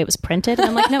it's just the way it was printed, and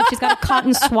I'm like, no, she's got a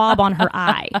cotton swab on her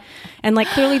eye, and like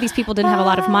clearly these people didn't have a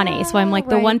lot of money, so I'm like,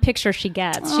 the one picture she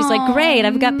gets, she's like, great,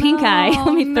 I've got pink eye,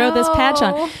 let me throw this patch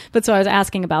on. But so I was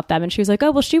asking about them, and she was like, oh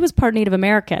well, she was part Native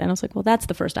American, and I was like, well, that's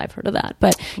the first I've heard of that.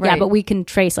 But yeah, but we can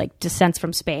trace like descents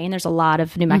from Spain. There's a lot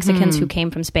of New Mexicans who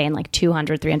came from Spain like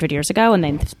 200-300 years ago, and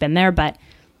they've been there. But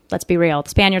let's be real, the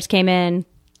Spaniards came in,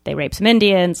 they raped some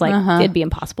Indians, like it'd be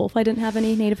impossible if I didn't have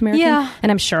any Native American. Yeah. And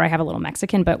I'm sure I have a little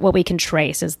Mexican, but what we can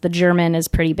trace is the German is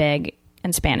pretty big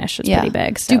and Spanish is pretty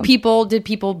big. So. Did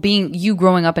people being you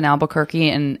growing up in Albuquerque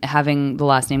and having the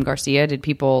last name Garcia, did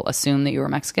people assume that you were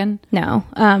Mexican? No.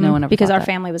 No one ever, because our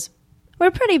family we're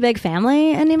a pretty big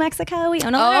family in New Mexico. We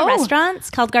own a lot of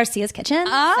restaurants called Garcia's Kitchen.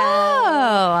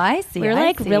 I see. We're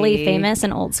really famous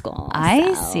and old school.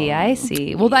 I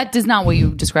see. Well, that is not what you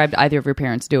described either of your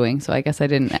parents doing. So I guess I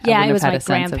didn't. Yeah, it was my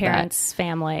grandparents'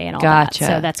 family and all that.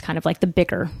 So that's kind of like the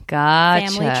bigger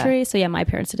family tree. So yeah, my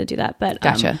parents didn't do that. But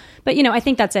but you know, I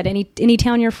think that's it. Any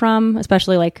town you're from,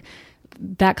 especially like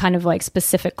that kind of like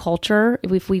specific culture,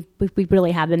 we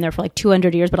really have been there for like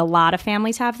 200 years, but a lot of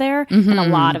families have there, and a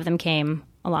lot of them came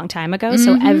a long time ago,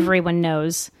 so everyone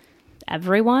knows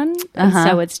everyone, and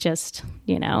so it's just,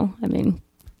 you know, I mean,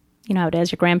 you know how it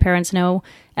is, your grandparents know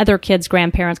other kids'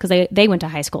 grandparents because they went to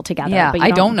high school together. Yeah, but I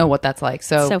don't know what that's like,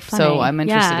 so I'm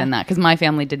interested in that, because my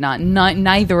family did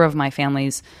neither of my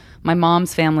families. My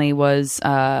mom's family was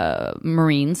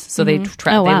Marines, so they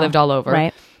lived all over,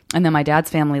 right? And then my dad's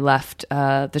family left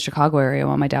the Chicago area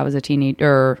when my dad was a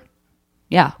teenager,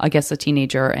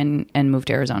 and moved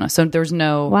to Arizona. So there's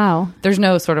no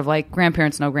sort of like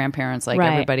grandparents, no grandparents, like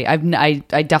everybody. I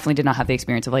definitely did not have the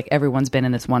experience of like everyone's been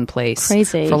in this one place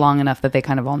for long enough that they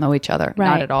kind of all know each other. Right.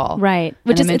 Not at all. Right.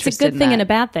 Which is, it's a good thing and a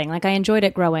bad thing. Like I enjoyed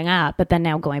it growing up, but then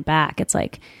now going back, it's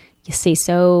like, you see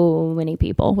so many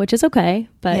people, which is okay.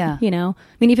 But, you know,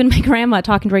 I mean, even my grandma,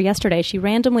 talking to her yesterday, she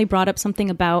randomly brought up something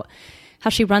about how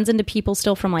she runs into people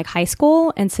still from like high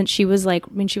school. And since she was like,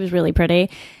 I mean, she was really pretty.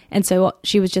 And so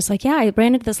she was just like, yeah, I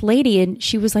ran into this lady and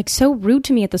she was like so rude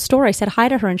to me at the store. I said hi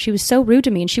to her and she was so rude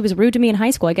to me, and she was rude to me in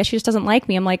high school. I guess she just doesn't like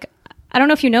me. I'm like, I don't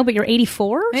know if you know, but you're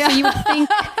 84. Yeah. So you would think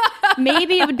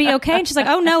maybe it would be okay. And she's like,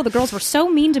 oh no, the girls were so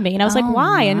mean to me. And I was like,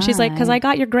 why? And she's like, because I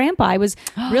got your grandpa. I was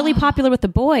really popular with the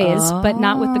boys, but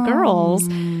not with the girls.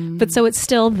 But so it's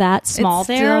still that small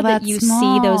that you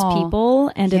see those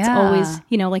people. And it's always,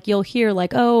 you know, like you'll hear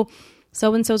like, oh,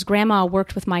 so-and-so's grandma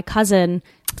worked with my cousin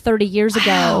 30 years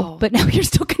ago, but now you're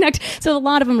still connected. So a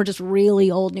lot of them are just really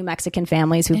old New Mexican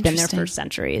families who've been there for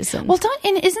centuries. And isn't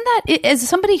that, as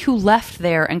somebody who left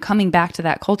there and coming back to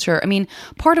that culture, I mean,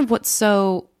 part of what's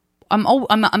so,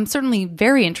 I'm certainly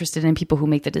very interested in people who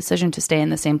make the decision to stay in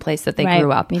the same place that they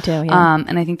grew up. Me too, yeah.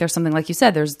 And I think there's something, like you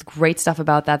said, there's great stuff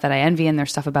about that I envy, and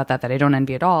there's stuff about that I don't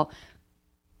envy at all.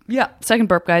 Yeah, second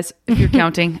burp, guys. If you're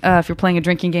counting, if you're playing a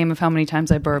drinking game of how many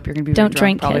times I burp, you're going to be don't drunk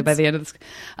drink probably kids. by the end of this.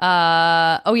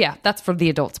 Oh yeah, that's for the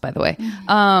adults, by the way.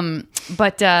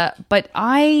 But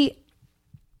I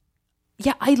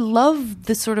love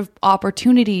this sort of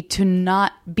opportunity to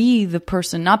not be the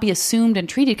person, not be assumed and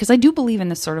treated, because I do believe in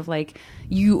this sort of like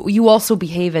you also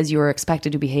behave as you are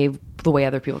expected to behave the way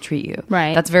other people treat you.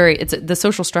 Right. That's it's the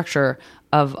social structure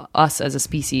of us as a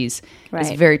species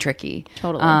is very tricky.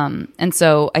 Totally. And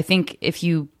so I think if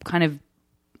you kind of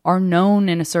are known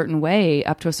in a certain way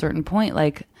up to a certain point,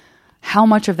 like how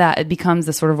much of that it becomes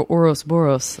the sort of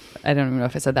Ouroboros, I don't even know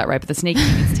if I said that right, but the snake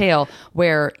eating its tail,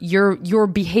 where you're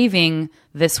behaving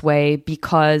this way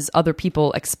because other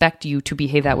people expect you to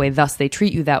behave that way, thus they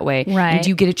treat you that way. Right. And do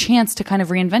you get a chance to kind of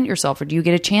reinvent yourself, or do you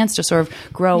get a chance to sort of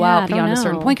grow out beyond a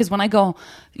certain point? Because when I go,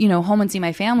 home and see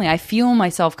my family, I feel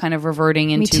myself kind of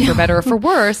reverting into, for better or for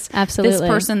worse, Absolutely. this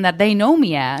person that they know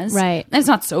me as. Right. And it's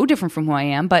not so different from who I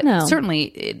am, but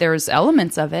certainly there's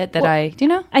elements of it that I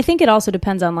think it also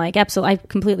depends on absolutely, I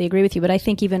completely agree with you, but I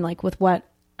think even with what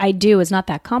I do is not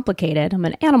that complicated. I'm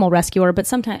an animal rescuer, but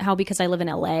sometimes because I live in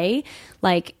LA,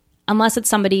 unless it's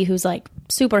somebody who's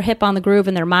super hip on the groove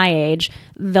and they're my age,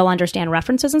 they'll understand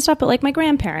references and stuff. But my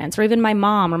grandparents, or even my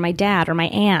mom or my dad or my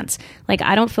aunts,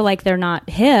 I don't feel like they're not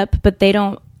hip, but they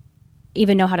don't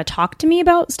even know how to talk to me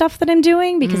about stuff that I'm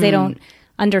doing because they don't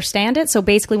understand it. So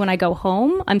basically when I go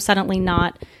home, I'm suddenly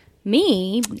not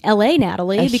me, LA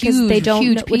Natalie, because they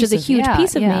don't know, which is a huge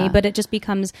piece of me, but it just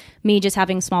becomes me just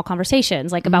having small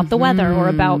conversations about the weather or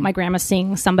about my grandma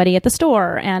seeing somebody at the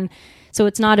store. And so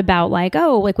it's not about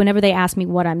whenever they ask me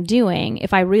what I'm doing,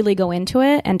 if I really go into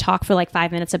it and talk for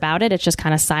 5 minutes about it, it's just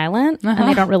kind of silent and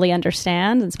they don't really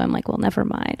understand. And so I'm well, never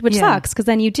mind, which sucks, because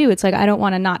then you do. It's I don't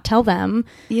want to not tell them.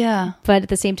 Yeah. But at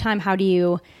the same time, how do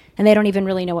you, and they don't even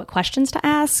really know what questions to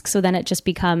ask. So then it just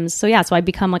becomes, so I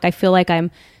become I feel like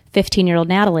I'm 15-year-old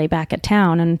Natalie back at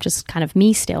town and just kind of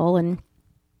me still, and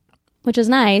which is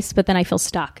nice, but then I feel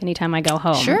stuck anytime I go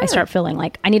home. Sure. I start feeling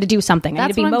I need to do something. I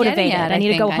need to be motivated. I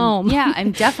need to go home. Yeah,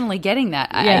 I'm definitely getting that.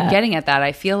 I'm getting at that.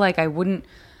 I feel like I wouldn't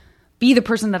be the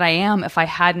person that I am if I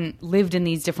hadn't lived in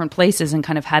these different places and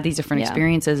kind of had these different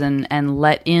experiences and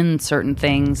let in certain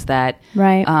things that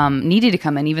needed to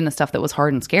come in, even the stuff that was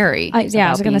hard and scary. I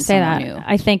was going to say that. New.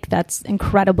 I think that's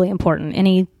incredibly important.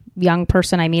 Any young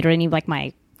person I meet, or any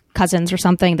my cousins or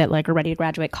something that are ready to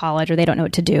graduate college, or they don't know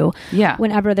what to do. Yeah.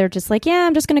 Whenever they're just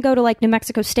I'm just going to go to New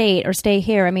Mexico State or stay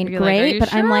here. I mean, great,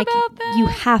 but I'm you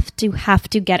have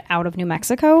to get out of New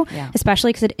Mexico, especially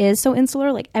because it is so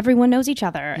insular. Everyone knows each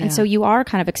other. Yeah. And so you are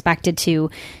kind of expected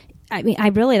to, I mean,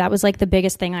 that was the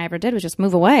biggest thing I ever did was just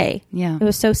move away. Yeah. It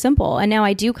was so simple. And now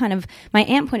I do my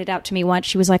aunt pointed out to me once,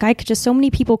 she was so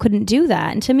many people couldn't do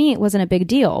that. And to me, it wasn't a big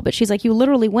deal, but she's you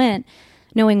literally went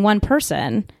knowing one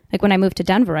person. When I moved to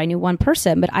Denver, I knew one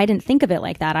person, but I didn't think of it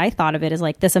like that. I thought of it as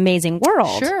this amazing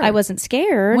world. Sure. I wasn't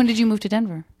scared. When did you move to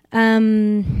Denver? I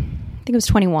think it was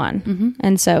 21. Mm-hmm.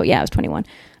 And so, I was 21.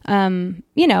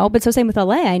 But so same with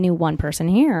LA, I knew one person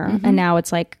here. Mm-hmm. And now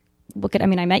it's I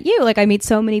met you. I meet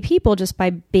so many people just by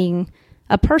being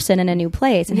a person in a new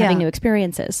place and having new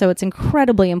experiences. So it's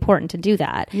incredibly important to do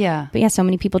that. Yeah. But so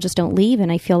many people just don't leave.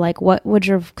 And I feel what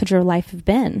could your life have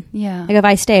been? Yeah. If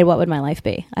I stayed, what would my life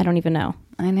be? I don't even know.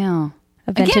 I know.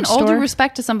 Again, all due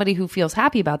respect to somebody who feels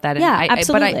happy about that. And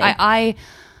absolutely.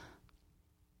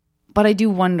 But I do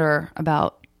wonder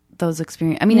about those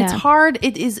experiences. I mean, it's hard.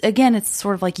 It is, again, it's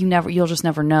sort of you'll just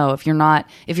never know if you're not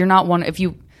one, if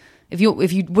you,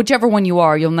 whichever one you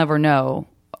are, you'll never know.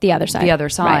 The other side.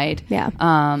 Right. Yeah.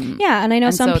 And I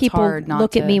know some people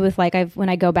look at me with when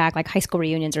I go back high school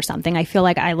reunions or something, I feel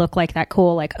I look that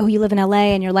cool, oh, you live in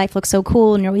LA and your life looks so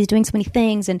cool and you're always doing so many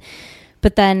things.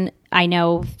 But then I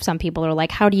know some people are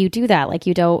how do you do that?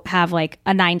 You don't have a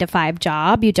 9-to-5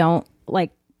 job. You don't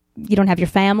you don't have your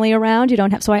family around. You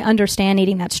don't have, so I understand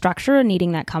needing that structure and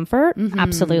needing that comfut. Mm-hmm.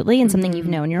 Absolutely. And something you've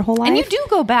known your whole life. And you do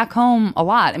go back home a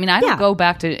lot. I mean, I don't go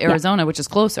back to Arizona, which is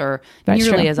closer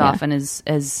nearly as often as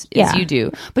you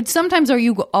do. But sometimes are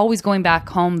you always going back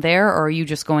home there, or are you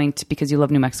just going to, because you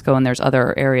love New Mexico and there's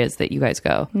other areas that you guys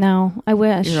go? No, I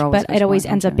wish, but it always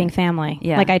ends up being family.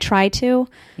 Yeah. I try to.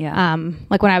 Yeah.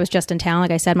 When I was just in town,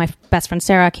 I said, my best friend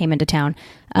Sarah came into town.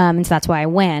 And so that's why I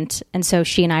went. And so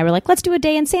she and I were like, let's do a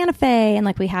day in Santa Fe. And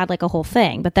like, we had like a whole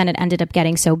thing, but then it ended up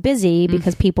getting so busy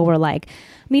because people were like,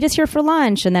 meet us here for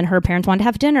lunch. And then her parents wanted to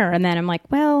have dinner. And then I'm like,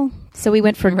 well, so we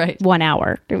went for 1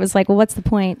 hour. It was like, well, what's the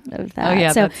point of that? Oh,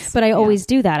 yeah, so, but I always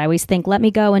do that. I always think, let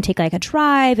me go and take like a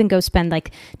drive and go spend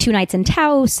like 2 nights in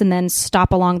Taos and then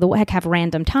stop along the way, have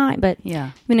random time. But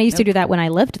I mean, I used to do that when I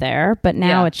lived there, but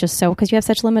now it's just so, because you have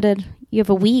such limited, you have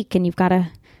a week and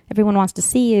everyone wants to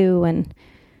see you and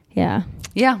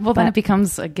well, then it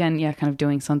becomes again kind of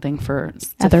doing something for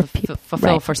other people,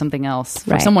 fulfill for something else,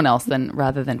 for someone else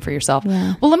rather than for yourself.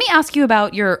 Well, let me ask you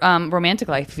about your romantic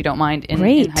life, if you don't mind,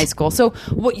 in high school. So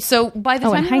by the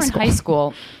time you were in high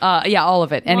school, all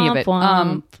of it, any of it.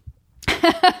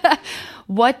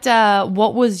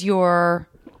 What was your?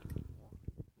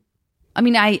 I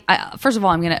mean, I first of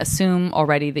all, I'm going to assume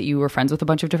already that you were friends with a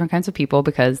bunch of different kinds of people,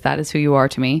 because that is who you are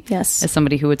to me. Yes. As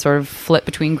somebody who would sort of flip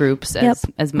between groups,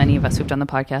 as many of us who've done the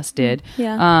podcast did.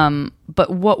 Yeah. But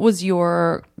what was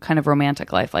your kind of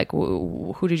romantic life like?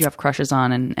 Who did you have crushes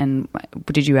on, and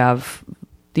did you have,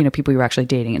 people you were actually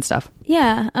dating and stuff?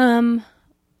 Yeah.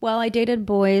 Well, I dated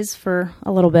boys for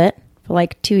a little bit, for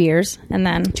like 2 years, and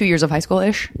then 2 years of high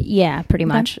school-ish. Yeah, pretty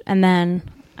much. And then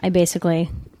I basically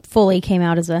fully came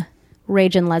out as a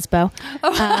raging lesbo.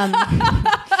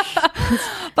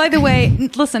 By the way,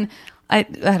 listen, I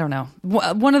don't know.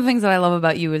 One of the things that I love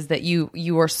about you is that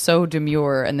you are so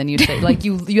demure, and then you say like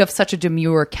you have such a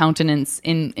demure countenance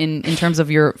in terms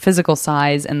of your physical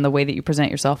size and the way that you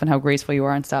present yourself and how graceful you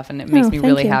are and stuff, and it makes me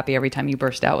really happy every time you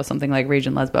burst out with something like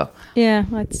raging lesbo. Yeah,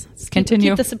 let's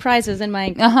continue. Keep the surprises in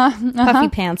my puffy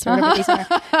pants or whatever these are.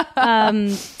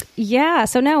 Yeah.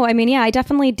 So no, I mean, I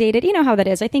definitely dated. You know how that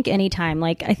is. I think anytime,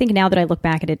 I think now that I look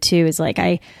back at it too, is like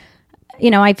I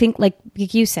think like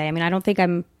you say, I mean, I don't think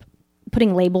I'm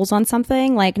putting labels on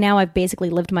something. Like now I've basically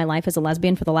lived my life as a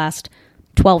lesbian for the last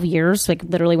 12 years, like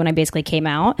literally when I basically came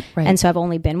out. Right. And so I've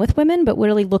only been with women, but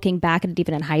really looking back at it,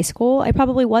 even in high school, I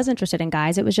probably was interested in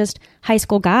guys. It was just high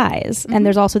school guys. Mm-hmm. And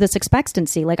there's also this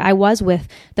expectancy. Like I was with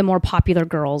the more popular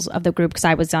girls of the group because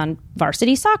I was on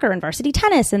varsity soccer and varsity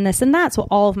tennis and this and that. So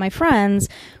all of my friends,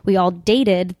 we all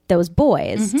dated those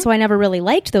boys. Mm-hmm. So I never really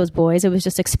liked those boys. It was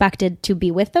just expected to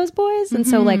be with those boys. And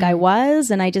so like I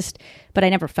was, and but I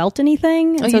never felt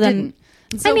anything. And so then didn't.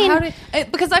 So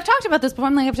because I've talked about this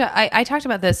before. I talked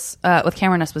about this with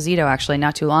Cameron Esposito actually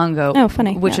not too long ago. Oh,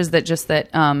 funny. Which is that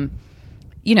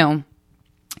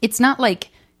it's not like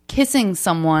kissing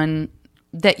someone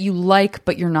that you like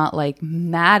but you're not like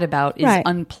mad about is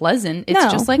unpleasant.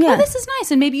 It's just like, oh, this is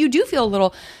nice, and maybe you do feel a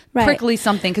little prickly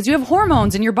something because you have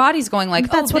hormones and your body's going like,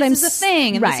 that's what is a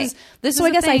thing, and this so is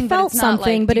I guess thing, I felt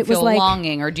something, but it was like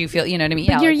longing, or do you feel, you know what I mean?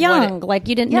 But you're young, like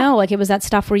you didn't know, like it was that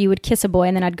stuff where you would kiss a boy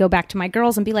and then I'd go back to my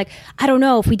girls and be like, I don't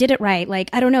know if we did it right, like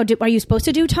I don't know, are you supposed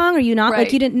to do tongue, or are you not?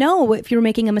 Like you didn't know if you were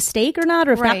making a mistake or not,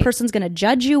 or if that person's going to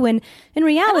judge you. And in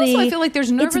reality, and also I feel like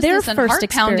there's nervousness and heart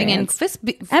pounding and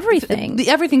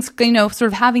everything's sort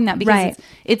of having that, because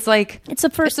it's like it's a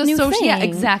first new thing. Yeah,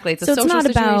 exactly. It's a social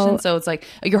situation. So it's like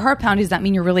your heart pound. Does that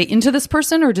mean you're really into this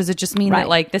person, or does it just mean that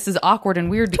like this is awkward and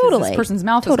weird because this person's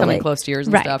mouth is coming close to yours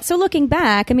and stuff? So looking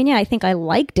back, I mean, I think I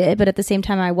liked it, but at the same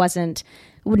time, I wasn't.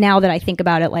 Now that I think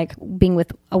about it, like being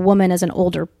with a woman as an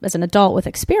adult with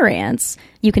experience,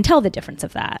 you can tell the difference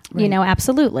of that.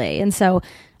 Absolutely. And so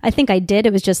I think I did.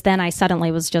 It was just then I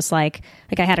suddenly was just like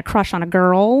I had a crush on a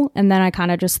girl, and then I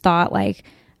kind of just thought like.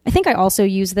 I think I also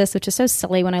use this, which is so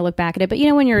silly when I look back at it. But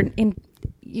when you're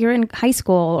in high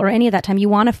school or any of that time, you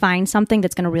want to find something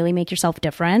that's going to really make yourself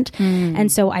different.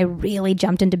 And so I really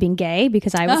jumped into being gay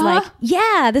because I was like,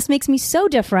 yeah, this makes me so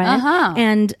different.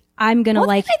 And I'm going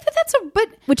to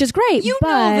which is great. You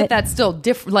know that's still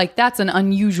different. Like that's an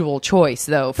unusual choice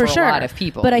though for a lot of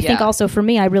people. But I think also for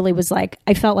me, I really was like,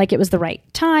 I felt like it was the right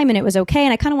time and it was okay.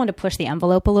 And I kind of wanted to push the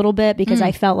envelope a little bit because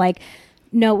I felt like,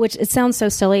 no, which it sounds so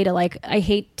silly to like, I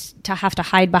hate to have to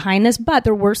hide behind this, but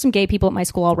there were some gay people at my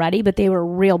school already, but they were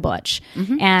real butch.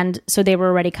 And so they were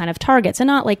already kind of targets, and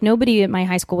not like nobody at my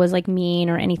high school was like mean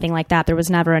or anything like that. There was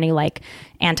never any like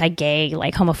anti-gay,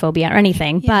 like homophobia or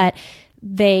anything, but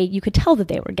you could tell that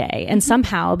they were gay. And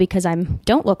somehow, because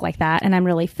don't look like that and I'm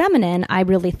really feminine, I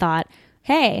really thought,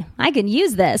 hey, I can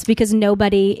use this because I'm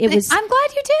glad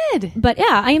you did. But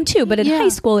yeah, I am too. But in high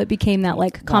school, it became that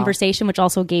like conversation, which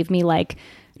also gave me like,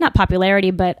 not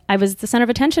popularity, but I was the center of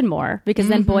attention more because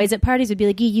then boys at parties would be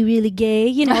like, you really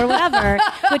gay, or whatever,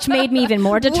 which made me even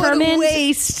more determined. What a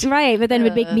waste. Right. But then it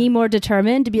would make me more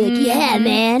determined to be like, yeah,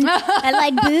 man, I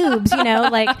like boobs,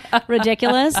 like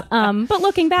ridiculous. But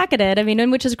looking back at it, I mean,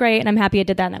 and which is great. And I'm happy I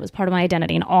did that. And that was part of my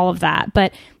identity and all of that.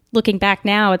 But looking back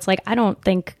now, it's like, I don't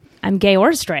think I'm gay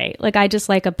or straight. Like I just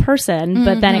like a person,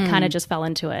 but then it kind of just fell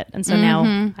into it. And so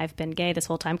now I've been gay this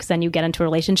whole time, because then you get into a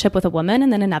relationship with a woman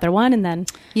and then another one. And then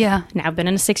now I've been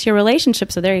in a 6-year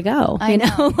relationship. So there you go. I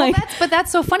know. Like, but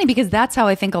that's so funny, because that's how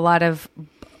I think a lot of,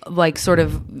 like, sort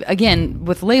of, again,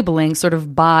 with labeling, sort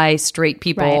of bi straight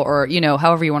people, or, you know,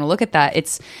 however you want to look at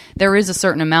that, there is a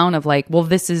certain amount of like, well,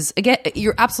 this is, again,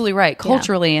 you're absolutely right.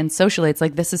 Culturally and socially, it's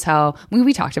like, this is how,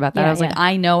 we talked about that. I was like,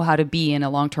 I know how to be in a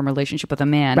long-term relationship with a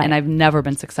man, and I've never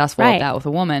been successful at that with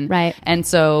a woman. Right. And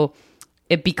so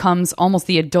it becomes almost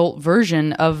the adult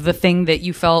version of the thing that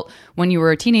you felt when you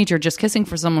were a teenager, just kissing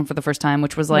for someone for the first time,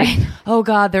 which was like, oh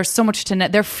God, there's so much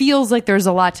there feels like there's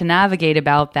a lot to navigate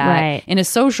about that in a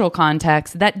social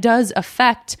context that does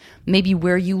affect maybe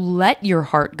where you let your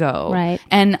heart go. Right.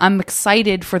 And I'm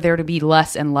excited for there to be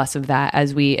less and less of that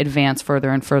as we advance further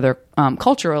and further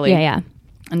culturally and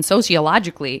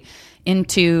sociologically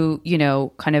into, you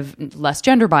know, kind of less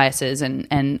gender biases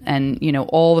and you know,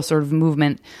 all the sort of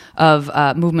movement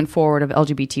forward of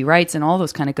LGBT rights and all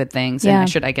those kind of good things.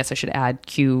 And I guess I should add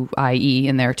QIE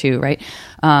in there too, right?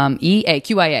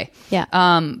 QIA. Yeah.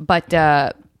 But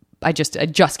I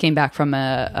just came back from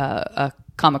a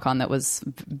Comic-Con that was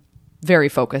very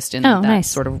focused in that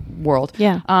sort of world.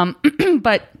 Yeah.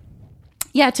 But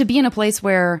yeah, to be in a place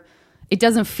where it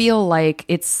doesn't feel like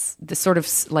it's the sort of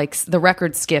like the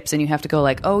record skips and you have to go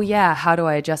like, oh yeah, how do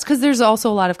I adjust? Because there's also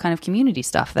a lot of kind of community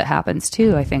stuff that happens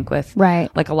too, I think, with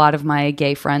like a lot of my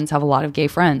gay friends have a lot of gay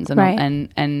friends, and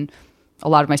and a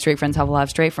lot of my straight friends have a lot of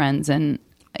straight friends, and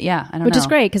I don't know. Which is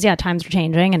great, because times are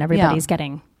changing and everybody's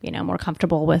getting, you know, more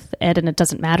comfortable with it, and it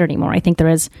doesn't matter anymore. I think there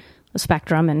is a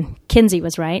spectrum, and Kinsey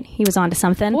was right. He was onto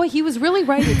something. Boy, he was really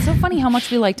right. It's so funny how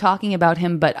much we like talking about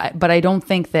him, but I don't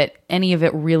think that any of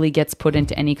it really gets put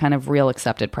into any kind of real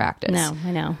accepted practice. No,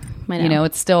 I know. You know,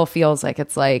 it still feels like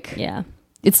it's like,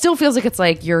 it still feels like it's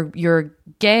like you're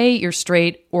gay, you're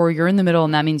straight, or you're in the middle,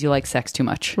 and that means you like sex too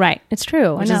much. Right. It's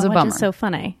true. Which is a bummer. Which is so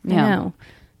funny. Yeah. I know.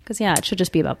 Because it should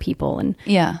just be about people, and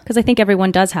yeah, because I think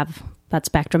everyone does have that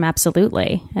spectrum,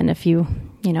 absolutely. And if you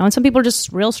know, and some people are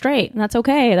just real straight, and that's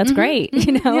okay. That's great,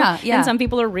 you know. Yeah. And some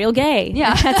people are real gay.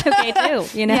 Yeah, that's okay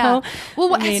too. You know. Yeah.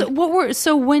 Well,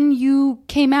 so when you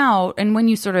came out, and when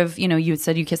you sort of, you know, you had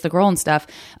said you kissed the girl and stuff,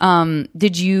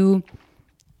 did you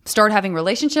start having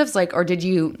relationships, like, or did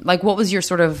you like, what was your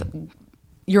sort of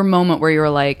your moment where you were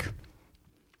like,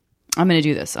 I'm going to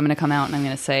do this. I'm going to come out and I'm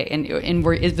going to say, and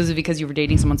was it because you were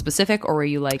dating someone specific, or were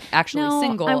you like actually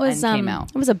single and came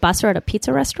out? I was a busser at a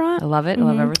pizza restaurant. I love it. I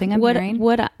love everything I'm hearing.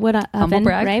 Wood humble oven,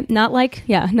 brag. right? Not like,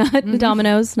 not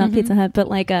Domino's, not Pizza Hut, but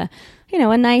like a, you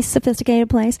know, a nice sophisticated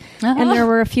place. And there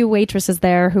were a few waitresses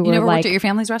there who were never like, worked at your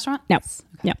family's restaurant? No.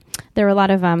 No. There were a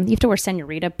lot of, you have to wear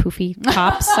senorita poofy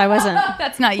tops. I wasn't,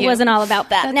 that's not you. Wasn't all about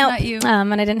that. That's not you.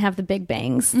 And I didn't have the big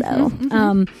bangs,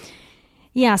 so,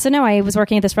 yeah, so no, I was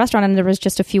working at this restaurant, and there was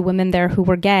just a few women there who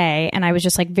were gay, and I was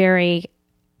just like very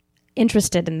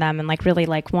interested in them and like really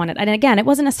like wanted. And again, it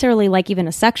wasn't necessarily like even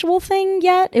a sexual thing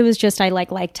yet. It was just I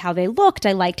liked how they looked.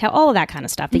 I liked how all of that kind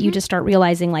of stuff that you just start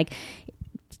realizing, like,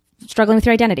 struggling with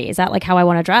your identity. Is that like how I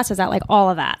want to dress? Is that like all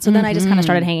of that? So then I just kind of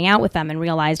started hanging out with them and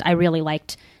realized I really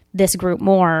liked this group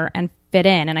more and fit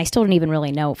in. And I still didn't even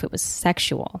really know if it was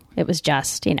sexual. It was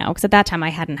just, you know, because at that time I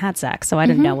hadn't had sex, so I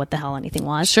didn't know what the hell anything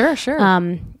was. Sure.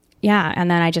 Yeah.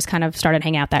 And then I just kind of started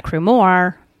hanging out that crew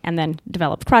more, and then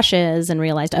developed crushes and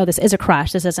realized, oh, this is a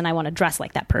crush. This isn't I want to dress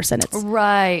like that person. It's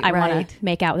I want to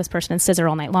make out with this person and scissor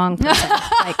all night long person.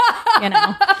 Like, you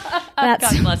know,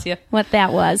 that's God bless you. What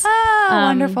that was. Oh,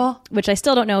 wonderful. Which I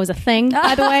still don't know is a thing,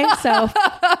 by the way. So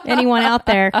anyone out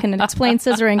there can explain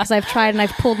scissoring, because I've tried and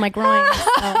I've pulled my groin.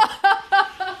 So.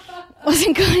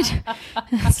 Wasn't good.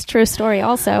 That's a true story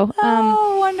also.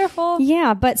 Oh, wonderful.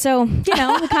 Yeah, but so, you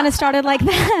know, we kind of started like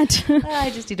that. I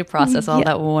just need to process all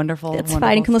that wonderful It's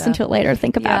fine. You can listen to it later.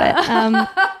 Think about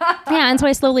it. And so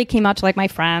I slowly came out to like my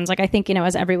friends. Like, I think, you know,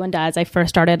 as everyone does, I first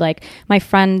started like my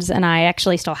friends, and I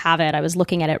actually still have it. I was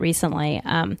looking at it recently.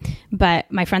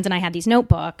 But my friends and I had these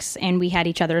notebooks, and we had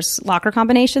each other's locker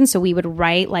combinations. So we would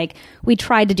write, like, we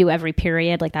tried to do every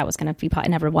period. Like, that was going to be, it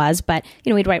never was. But,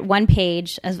 you know, we'd write one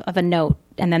page of a note,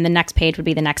 and then the next page would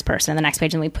be the next person, and the next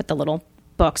page, and we put the little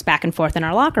books back and forth in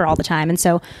our locker all the time. And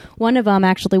so one of them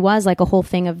actually was like a whole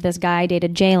thing of this guy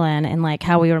dated Jalen, and like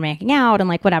how we were making out and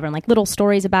like whatever, and like little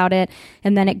stories about it.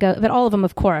 And then it goes, but all of them,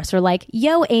 of course, are like,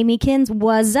 yo, Amykins,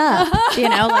 what's up? You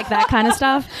know, like that kind of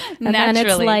stuff. And then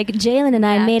it's like, Jalen and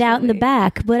I made out in the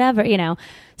back, whatever, you know.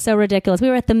 So ridiculous. We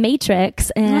were at the Matrix,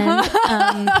 and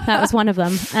that was one of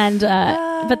them. And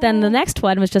but then the next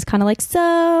one was just kind of like,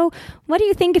 so what do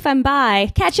you think if I'm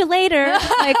bi? Catch you later.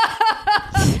 Like,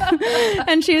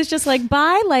 And she was just like,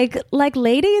 bye, like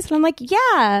ladies. And I'm like,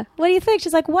 yeah, what do you think?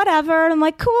 She's like, whatever. And I'm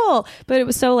like, cool. But it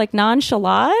was so like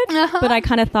nonchalant. But I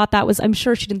kind of thought that was, I'm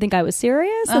sure she didn't think I was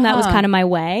serious. And that was kind of my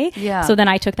way. Yeah. So then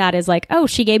I took that as like, oh,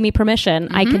 she gave me permission.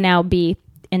 I can now be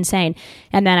insane.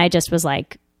 And then I just was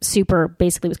like, super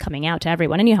basically was coming out to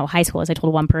everyone. And you know how high school is. I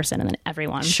told one person and then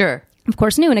everyone. Sure. Of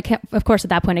course knew. And of course at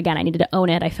that point, again, I needed to own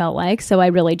it, I felt like. So I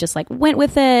really just like went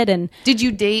with it. And did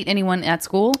you date anyone at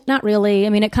school? Not really. I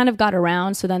mean, it kind of got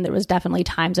around. So then there was definitely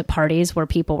times at parties where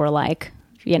people were like,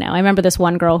 you know, I remember this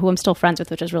one girl who I'm still friends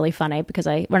with, which is really funny because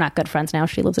we're not good friends now.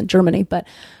 She lives in Germany. But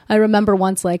I remember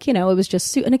once, like, you know, it was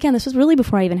just, and again, this was really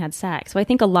before I even had sex. So I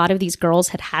think a lot of these girls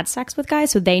had sex with guys,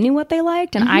 so they knew what they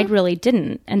liked, and I really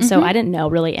didn't. And so I didn't know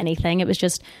really anything. It was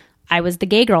just, I was the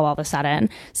gay girl all of a sudden.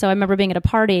 So I remember being at a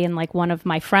party and like one of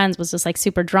my friends was just like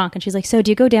super drunk and she's like, so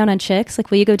do you go down on chicks?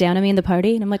 Like, will you go down on me in the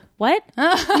party? And I'm like, what?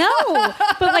 No.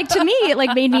 But like to me, it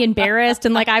like made me embarrassed.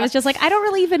 And like, I was just like, I don't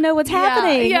really even know what's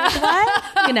happening. Yeah. Like,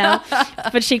 what? You know,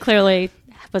 but she clearly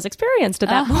was experienced at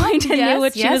that point and knew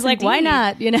what she was like, indeed. Why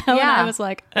not? You know? Yeah. And I was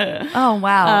like, ugh. Oh,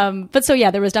 wow. But so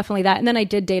yeah, there was definitely that. And then I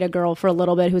did date a girl for a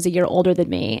little bit who was a year older than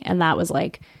me. And that was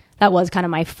kind of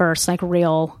my first like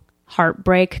real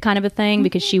heartbreak kind of a thing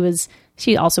because she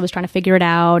also was trying to figure it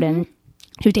out and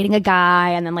she was dating a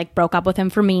guy and then like broke up with him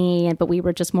for me, but we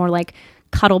were just more like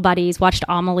cuddle buddies, watched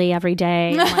Amelie every day.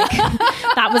 And, like,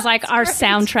 that was like our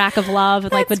soundtrack of love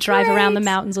and like would drive around the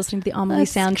mountains listening to the Amelie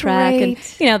soundtrack and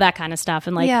you know, that kind of stuff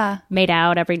and like made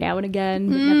out every now and again,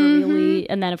 but never really.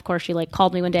 And then of course she like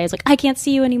called me one day, I was like, I can't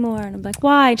see you anymore. And I'm like,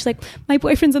 why? And she's like, my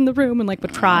boyfriend's in the room, and like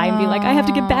would cry and be like, I have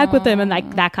to get back with him and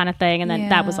like that kind of thing. And then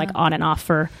that was like on and off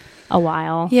for a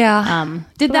while. Yeah.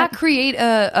 Did that create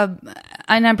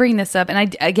and I'm bringing this up,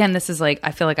 and again, this is like,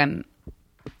 I feel like I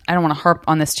don't want to harp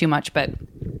on this too much, but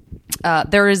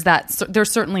there's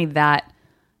certainly that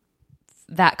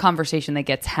conversation that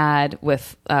gets had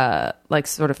with like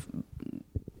sort of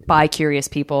bi-curious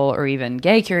people or even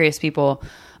gay curious people.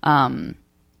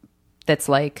 That's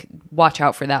like, watch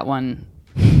out for that one.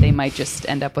 They might just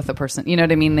end up with a person, you know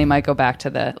what I mean? They might go back to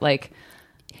the like,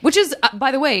 which is,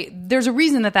 by the way, there's a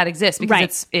reason that happens.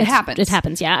 It happens. It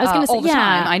happens, yeah. I was going to say, all the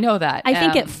time. I know that. I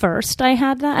think at first I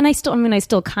had that, and I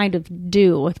still kind of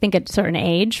do. I think at a certain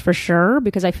age, for sure,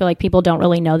 because I feel like people don't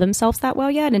really know themselves that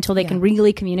well yet until they can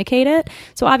really communicate it.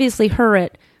 So obviously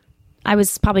I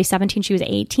was probably 17, she was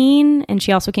 18, and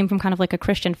she also came from kind of like a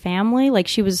Christian family. Like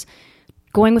she was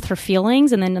going with her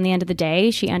feelings, and then in the end of the day,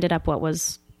 she ended up what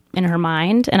was in her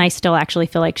mind. And I still actually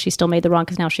feel like she still made the wrong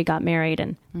because now she got married,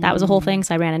 and that was a whole thing.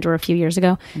 So I ran into her a few years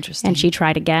ago. Interesting. And she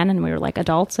tried again, and we were like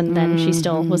adults, and then she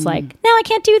still was like, no, I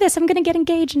can't do this, I'm going to get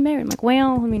engaged and married. I'm like,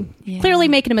 well, I mean, clearly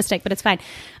making a mistake, but it's fine.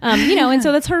 You know, and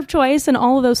so that's her choice and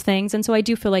all of those things. And so I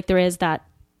do feel like there is that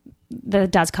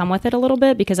does come with it a little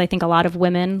bit, because I think a lot of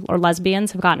women or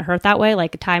lesbians have gotten hurt that way,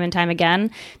 like time and time again.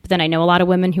 But then I know a lot of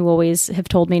women who always have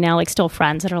told me now, like still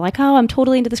friends that are like, oh, I'm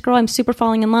totally into this girl, I'm super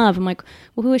falling in love. I'm like,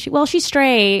 well, who is she? Well, she's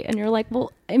straight. And you're like,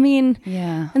 well, I mean,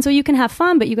 and so you can have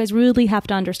fun, but you guys really have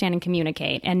to understand and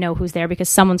communicate and know who's there, because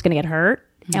someone's going to get hurt.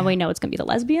 And we know it's going to be the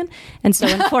lesbian. And so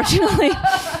unfortunately,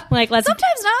 like, let's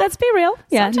be real.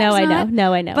 Yeah. Sometimes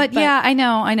I know. But yeah, I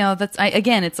know.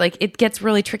 Again, it's like, it gets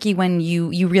really tricky when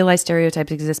you realize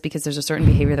stereotypes exist because there's a certain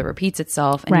behavior that repeats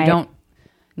itself and you don't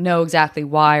know exactly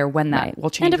why or when that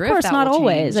will change. And of course, not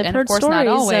always. I've heard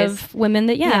stories of women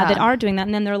that are doing that.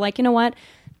 And then they're like, you know what?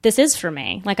 This is for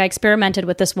me. Like, I experimented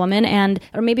with this woman,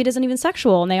 or maybe it isn't even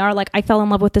sexual, and they are like, I fell in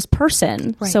love with this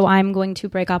person, so I'm going to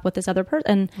break up with this other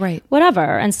person,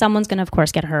 whatever. And someone's going to, of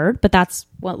course, get hurt, but that's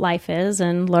what life is,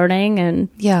 and learning,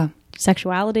 and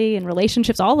sexuality, and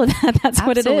relationships, all of that. That's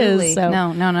what it is. So.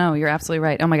 No, you're absolutely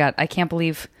right. Oh my God, I can't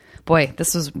believe, boy,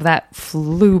 that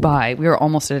flew by. We were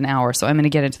almost at an hour, so I'm going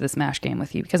to get into this MASH game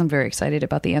with you because I'm very excited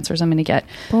about the answers I'm going to get.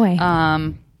 Boy.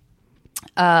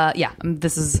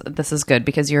 This is good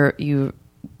because you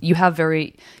have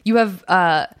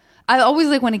I always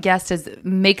like when a guest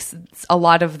makes a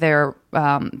lot of their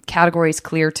categories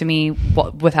clear to me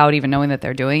without even knowing that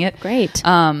they're doing it. Great.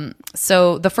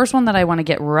 So the first one that I want to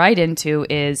get right into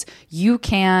is you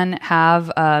can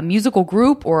have a musical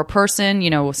group or a person,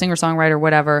 singer, songwriter,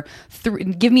 whatever.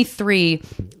 Give me 3,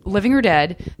 living or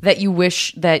dead, that you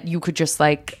wish that you could just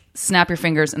like snap your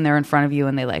fingers and they're in front of you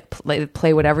and they like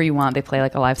play whatever you want. They play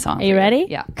like a live song. Are you ready?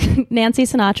 Yeah. Nancy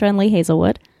Sinatra and Lee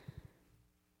Hazelwood.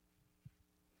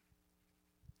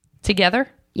 Together?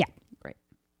 Yeah. Great.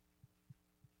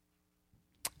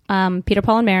 Peter,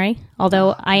 Paul, and Mary.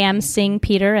 Although I am seeing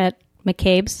Peter at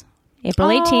McCabe's April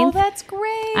 18th. Oh, that's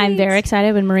great. I'm very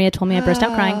excited. When Maria told me, I burst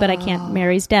out crying, but I can't.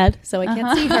 Mary's dead, so I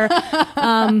can't see her.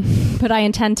 But I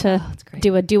intend to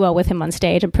do a duo with him on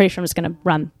stage. I'm pretty sure I'm just going to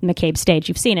run McCabe's stage.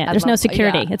 You've seen it. There's no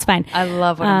security. Yeah. It's fine. I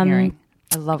love what I'm hearing.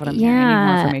 I love what I'm hearing. I need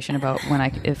more information about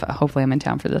if hopefully I'm in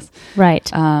town for this. Right.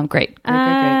 Great.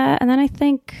 And then I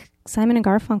think Simon and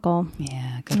Garfunkel.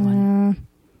 Yeah, good one.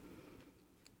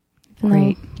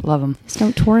 Great. Love them. Just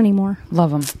don't tour anymore.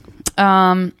 Love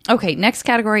them. Okay, next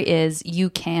category is you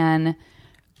can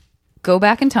go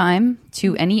back in time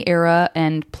to any era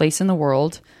and place in the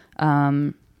world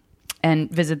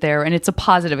and visit there. And it's a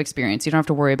positive experience. You don't have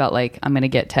to worry about like, I'm going to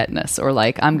get tetanus or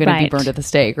like, I'm going to be burned at the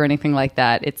stake or anything like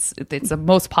that. It's the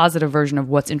most positive version of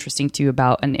what's interesting to you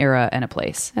about an era and a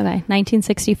place. Okay.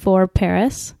 1964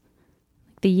 Paris.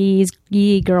 The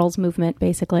Yee Girls movement,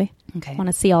 basically. Okay. Want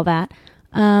to see all that.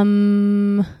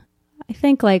 I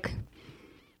think like,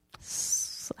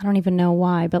 I don't even know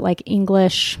why, but like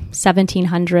English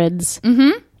 1700s.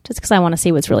 Mm-hmm. Just because I want to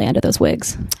see what's really under those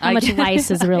wigs. How much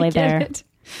lice is really there.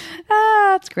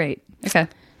 That's great. Okay.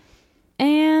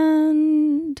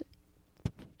 And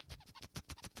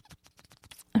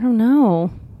I don't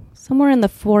know. Somewhere in the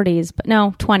 40s, but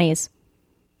no, 20s.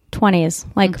 20s,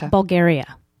 like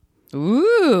Bulgaria.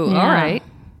 Ooh, yeah. All right.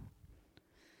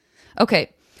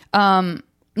 Okay.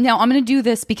 Now I'm going to do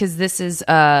this because this is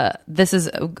a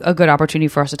good opportunity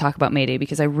for us to talk about MaeDay,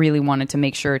 because I really wanted to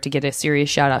make sure to get a serious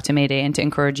shout out to MaeDay and to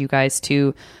encourage you guys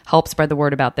to help spread the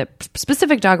word about the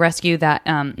specific dog rescue that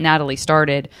Natalie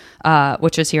started,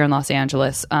 which is here in Los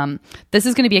Angeles. This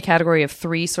is going to be a category of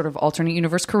 3 sort of alternate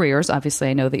universe careers. Obviously,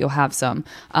 I know that you'll have some,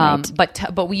 right.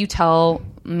 But will you tell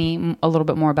me a little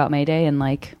bit more about MaeDay and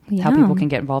like how people can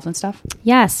get involved and stuff?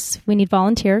 Yes, we need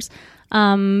volunteers.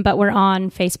 But we're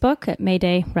on Facebook at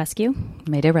MaeDay Rescue.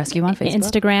 MaeDay Rescue on Facebook.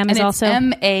 Instagram is also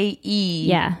MAE.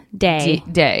 Yeah, Day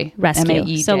Rescue.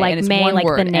 MAE so Day. like and May, like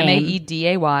word, the name.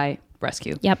 MaeDay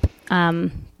Rescue. Yep.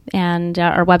 And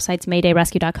our website's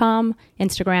MaeDayRescue.com.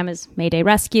 Instagram is MaeDay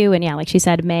Rescue, and yeah, like she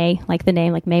said, May, like the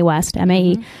name, like Mae West,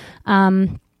 MAE.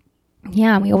 Mm-hmm.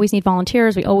 Yeah, we always need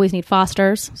volunteers. We always need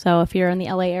fosters. So if you're in the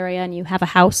LA area and you have a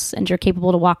house and you're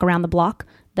capable to walk around the block,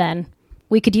 then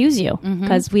we could use you,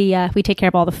 because we take care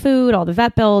of all the food, all the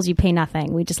vet bills. You pay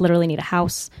nothing. We just literally need a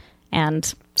house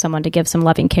and someone to give some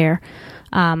loving care.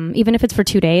 Even if it's for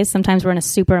 2 days, sometimes we're in a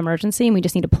super emergency and we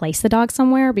just need to place the dog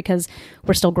somewhere because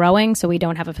we're still growing. So we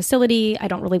don't have a facility. I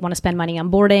don't really want to spend money on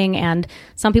boarding, and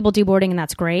some people do boarding and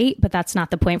that's great, but that's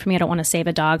not the point for me. I don't want to save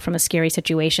a dog from a scary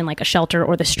situation like a shelter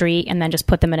or the street and then just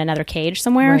put them in another cage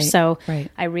somewhere. Right, so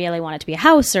I really want it to be a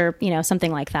house or,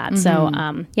 something like that. So,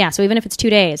 so even if it's 2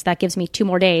 days, that gives me 2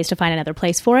 more days to find another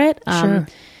place for it. Sure.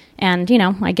 And,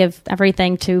 I give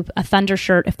everything to a thunder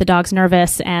shirt if the dog's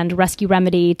nervous, and rescue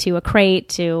remedy to a crate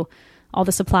to all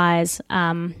the supplies.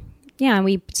 And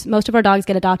most of our dogs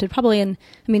get adopted probably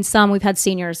some we've had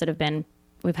seniors that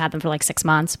we've had them for like 6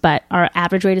 months, but our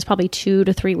average rate is probably 2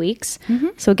 to 3 weeks.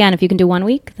 So again, if you can do 1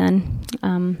 week, then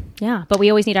but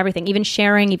we always need everything, even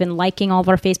sharing, even liking all of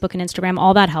our Facebook and Instagram,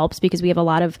 all that helps, because we have a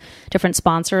lot of different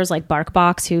sponsors like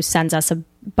BarkBox, who sends us a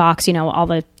box,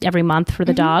 every month for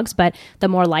the dogs. But the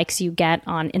more likes you get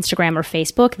on Instagram or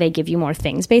Facebook, they give you more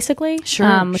things basically,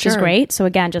 which is great. So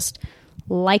again, just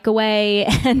like away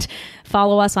and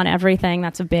follow us on everything.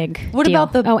 That's a big deal.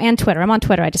 And Twitter. I'm on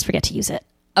Twitter. I just forget to use it.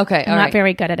 Okay, I'm not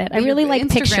very good at it. I really like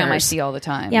Instagram pictures. I see all the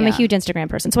time. Yeah, I'm a huge Instagram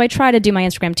person. So I try to do my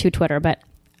Instagram to Twitter, but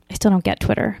I still don't get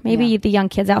Twitter. Maybe the young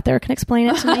kids out there can explain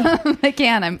it to me. They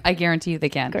can. I guarantee you they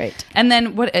can. Great. And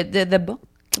then what the book?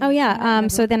 Oh yeah.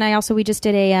 So then we just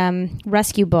did a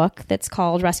rescue book that's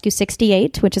called Rescue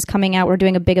 68, which is coming out. We're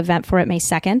doing a big event for it May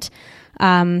 2nd.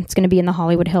 It's going to be in the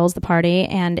Hollywood Hills, the party,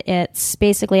 and it's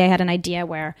basically, I had an idea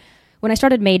where, when I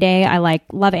started MaeDay, I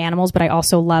love animals, but I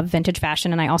also love vintage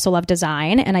fashion, and I also love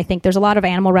design. And I think there's a lot of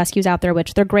animal rescues out there,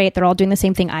 which they're great. They're all doing the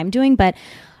same thing I'm doing, but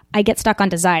I get stuck on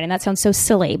design, and that sounds so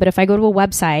silly. But if I go to a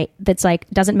website that's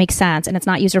doesn't make sense, and it's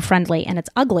not user friendly, and it's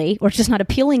ugly, or it's just not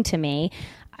appealing to me,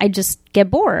 I just get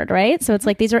bored, right? So it's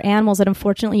these are animals that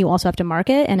unfortunately you also have to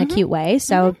market in a cute way.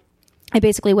 So I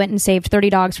basically went and saved 30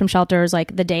 dogs from shelters.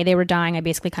 The day they were dying, I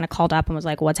basically kind of called up and was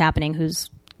like, what's happening? Who's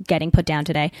getting put down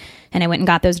today? And I went and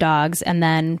got those dogs, and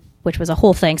then, which was a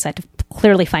whole thing, so I had to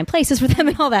clearly find places for them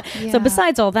and all that. Yeah. So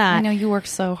besides all that, I know you worked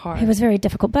so hard. It was very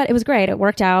difficult, but it was great. It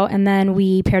worked out. And then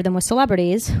we paired them with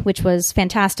celebrities, which was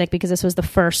fantastic, because this was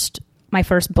my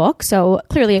first book. So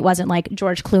clearly it wasn't like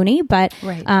George Clooney, but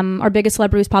our biggest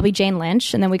celebrity was probably Jane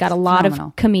Lynch. And then we got a lot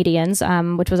of comedians,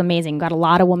 which was amazing. Got a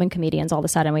lot of women comedians all of a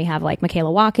sudden. We have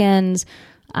Michaela Watkins,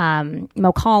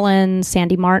 Mo Collins,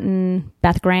 Sandy Martin,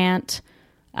 Beth Grant,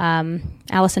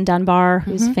 Allison Dunbar,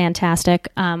 who's fantastic.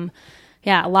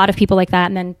 Yeah, a lot of people like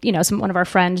that. And then, one of our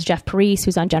friends, Jeff Parise,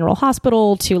 who's on General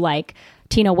Hospital, to like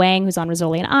Tina Wang, who's on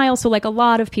Rizzoli and Isle. So like a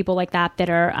lot of people like that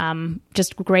are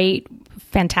just great,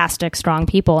 fantastic, strong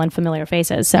people and familiar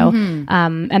faces. So,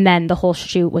 and then the whole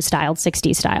shoot was styled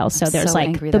 60s style. So there's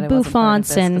like the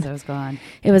bouffants and it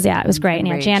was great. And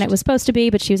yeah, Janet was supposed to be,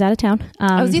 but she was out of town.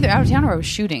 I was either out of town or I was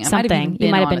shooting. Something.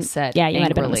 You might have been on a set. Yeah, you might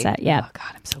have been on a set. Yeah. Oh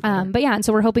God, I'm so bored. But yeah, and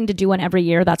so we're hoping to do one every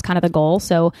year. That's kind of the goal.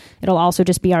 So it'll also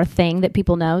just be our thing that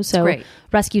people know. So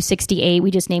Rescue 68,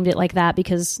 we just named it like that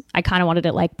because I kind of wanted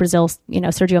it like Brazil,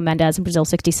 Sergio Mendes in Brazil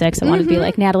 66. I wanted to be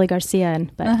like Natalie Garcia,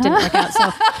 but it didn't work out.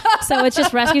 So it's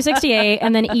just Rescue 68.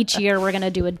 And then each year we're going to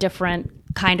do a different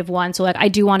kind of one. So like I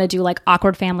do want to do like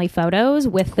awkward family photos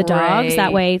with the dogs.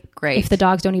 That way, if the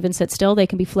dogs don't even sit still, they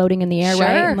can be floating in the air,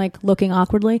 right? And like looking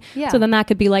awkwardly. Yeah. So then that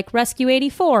could be like Rescue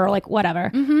 84 or like whatever.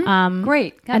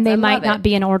 Great. And they might not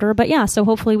be in order, but yeah. So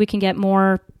hopefully we can get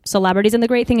more celebrities. And the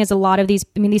great thing is a lot of these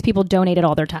people donated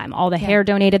all their time. All the hair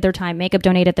donated their time, makeup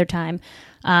donated their time.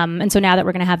 And so now that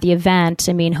we're going to have the event,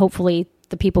 hopefully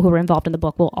the people who were involved in the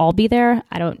book will all be there.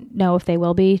 I don't know if they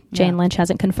will be. Jane Lynch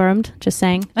hasn't confirmed. Just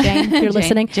saying. Jane, if you're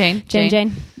listening.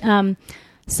 Jane.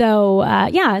 So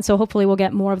hopefully we'll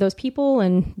get more of those people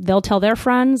and they'll tell their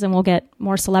friends and we'll get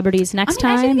more celebrities next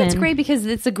time. I think it's great because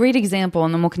it's a great example,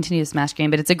 and then we'll continue to smash game,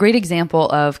 but it's a great example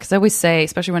of, because I always say,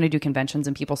 especially when I do conventions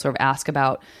and people sort of ask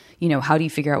about, how do you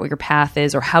figure out what your path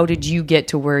is or how did you get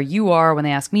to where you are when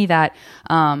they ask me that.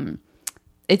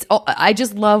 I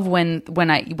just love when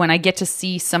I get to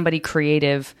see somebody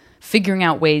creative figuring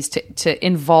out ways to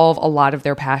involve a lot of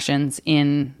their passions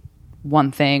in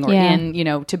one thing or in,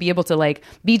 to be able to like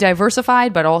be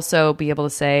diversified, but also be able to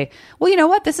say, well, you know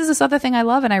what, this is this other thing I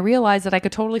love. And I realize that I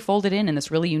could totally fold it in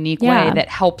this really unique way that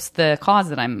helps the cause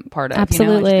that I'm part of.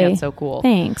 Absolutely. I think that's so cool.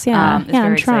 Thanks. Yeah.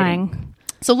 I'm trying. Exciting.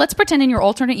 So let's pretend in your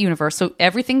alternate universe. So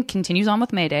everything continues on with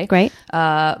MaeDay. Great.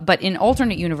 But in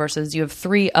alternate universes, you have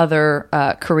 3 other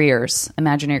careers,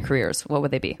 imaginary careers. What would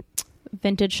they be?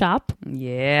 Vintage shop.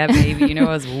 Yeah, baby. I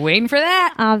was waiting for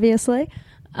that. Obviously.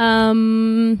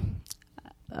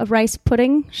 A rice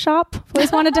pudding shop. I've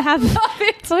always wanted to have.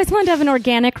 An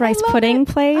organic rice pudding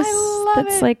place. I love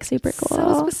that's it. Like super cool.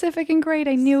 So specific and great.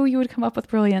 I knew you would come up with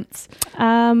brilliance.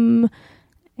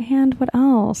 And what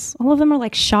else? All of them are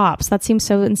like shops. That seems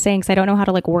so insane because I don't know how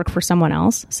to like work for someone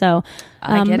else. So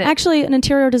I get it. Actually, an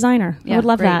interior designer. I would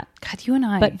love that. God, you and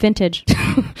I. But vintage.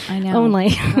 I know. Only.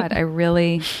 God, I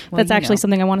really. That's actually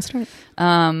something I want to start.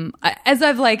 As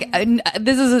I've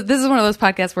this is one of those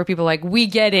podcasts where people are like, we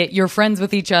get it. You're friends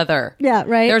with each other. Yeah,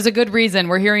 right. There's a good reason.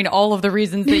 We're hearing all of the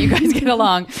reasons that you guys get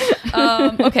along.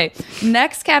 Okay.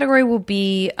 Next category will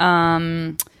be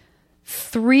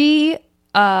 3.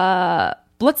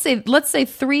 Let's say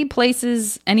 3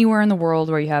 places anywhere in the world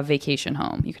where you have vacation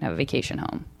home. You can have a vacation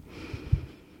home.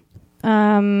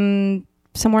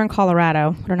 Somewhere in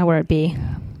Colorado. I don't know where it'd be.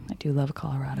 Yeah, I do love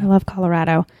Colorado. I love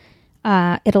Colorado.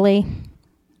 Italy,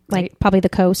 like probably the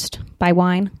coast by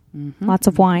wine. Lots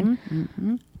of wine.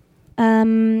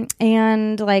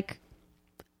 And like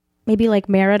maybe like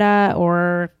Merida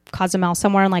or Cozumel,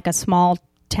 somewhere in like a small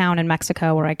town in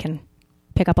Mexico where I can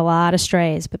pick up a lot of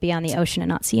strays, but be on the ocean and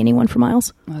not see anyone for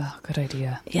miles. Oh, good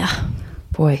idea. Yeah.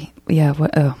 Boy. Yeah.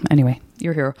 Anyway,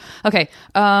 you're a hero. Okay.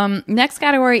 Next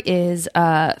category is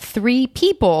 3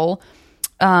 people,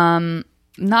 not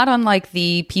unlike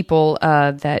the people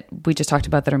that we just talked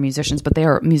about that are musicians, but they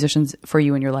are musicians for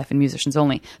you in your life and musicians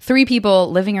only. 3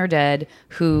 people, living or dead,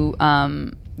 who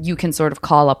you can sort of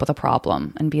call up with a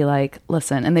problem and be like,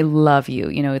 listen, and they love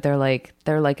you. They're like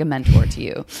a mentor to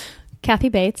you. Kathy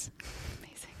Bates.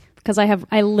 Because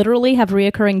I literally have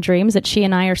reoccurring dreams that she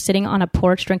and I are sitting on a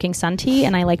porch drinking sun tea,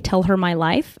 and I like tell her my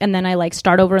life, and then I like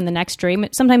start over in the next dream.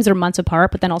 Sometimes they're months apart,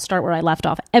 but then I'll start where I left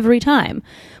off every time,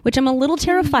 which I'm a little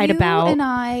terrified about. And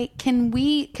I can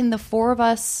the 4 of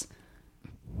us,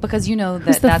 because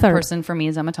that person for me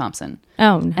is Emma Thompson.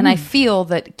 Oh, no. And I feel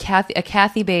that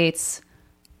Kathy Bates,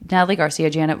 Natalie Garcia,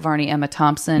 Janet Varney, Emma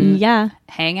Thompson,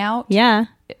 hangout,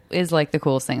 is like the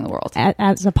coolest thing in the world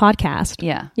as a podcast.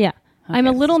 Yeah. Okay, I'm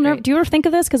a little nervous. Do you ever think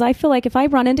of this? Because I feel like if I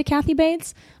run into Kathy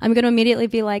Bates, I'm going to immediately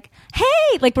be like,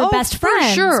 hey, like we're best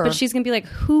friends. Sure. But she's going to be like,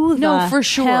 who the No, for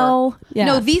sure. hell? Yeah.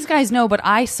 No, these guys know, but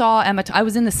I saw Emma. I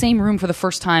was in the same room for the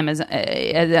first time as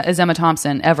Emma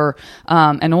Thompson ever,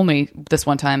 and only this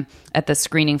one time at the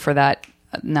screening for that.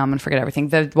 Now I'm going to forget everything.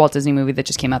 The Walt Disney movie that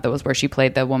just came out, that was where she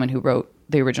played the woman who wrote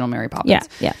the original Mary Poppins.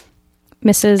 Yeah.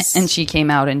 Mrs. And she came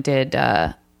out and did...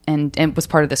 And was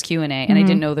part of this Q&A, and I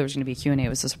didn't know there was going to be a Q&A. It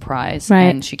was a surprise. Right.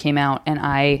 And she came out, and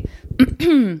I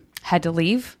had to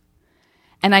leave.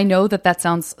 And I know that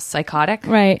sounds psychotic.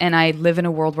 Right. And I live in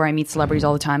a world where I meet celebrities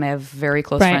all the time. I have very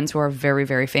close friends who are very,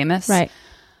 very famous. Right.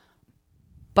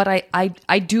 But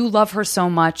I do love her so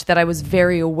much that I was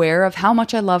very aware of how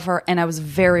much I love her. And I was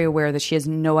very aware that she has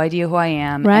no idea who I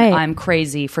am. Right. And I'm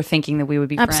crazy for thinking that we would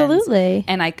be friends. Absolutely.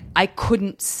 And I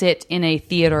couldn't sit in a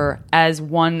theater as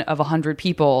one of 100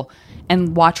 people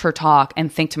and watch her talk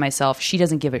and think to myself, she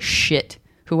doesn't give a shit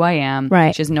who I am.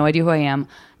 Right. She has no idea who I am.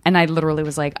 And I literally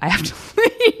was like, I have to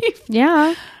leave.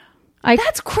 Yeah.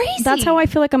 That's crazy. That's how I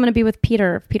feel like I'm going to be with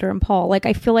Peter and Paul. Like,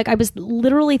 I feel like I was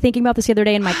literally thinking about this the other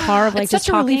day in my car of like it's just such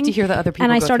a talking. relief to hear that other people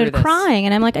and I go started through this. crying,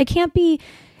 and I'm like, I can't be.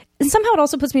 And somehow it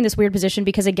also puts me in this weird position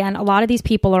because, again, a lot of these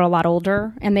people are a lot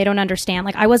older and they don't understand.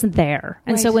 Like, I wasn't there.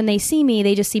 And so when they see me,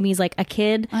 they just see me as like a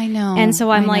kid. I know. And so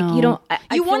I'm like, you don't,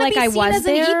 you want to like be seen as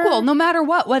an equal, no matter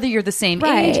what, whether you're the same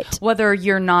age, whether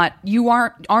you're not, you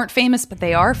aren't famous, but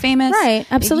they are famous. Right.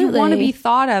 Absolutely. You want to be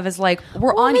thought of as like,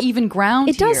 we're on even ground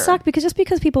It does here. suck because just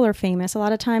because people are famous, a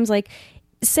lot of times, like,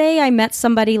 say I met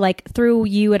somebody like through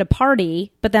you at a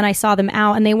party, but then I saw them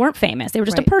out and they weren't famous. They were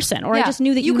just a person, or I just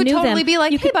knew that you could knew totally them. be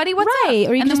like, hey buddy, what's up?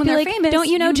 Or you and just then be when like, they're famous, don't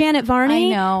you know Janet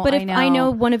Varney? I know. But if I know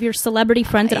one of your celebrity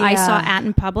friends that I saw at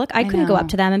in public, I couldn't go up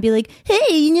to them and be like,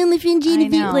 hey, you know my friend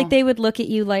Janet Varney? Like, they would look at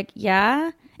you like,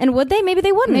 yeah. And would they? Maybe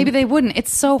they wouldn't. Maybe they wouldn't.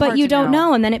 It's so hard But you to don't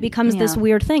know. And then it becomes this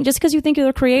weird thing. Just because you think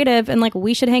you're creative and like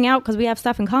we should hang out because we have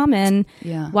stuff in common,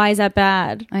 why is that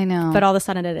bad? I know. But all of a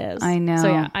sudden it is. I know. So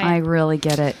yeah, I really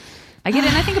get it. I get it.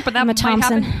 And I think that might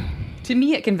happen to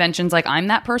me at conventions. Like, I'm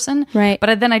that person. Right.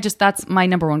 But then that's my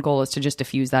number one goal, is to just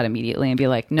diffuse that immediately and be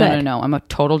like, no, I'm a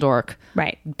total dork.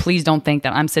 Right. Please don't think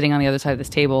that I'm sitting on the other side of this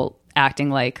table acting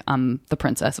like I'm the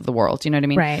princess of the world. You know what I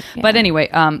mean? Right. Yeah. But anyway,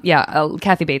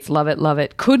 Kathy Bates, love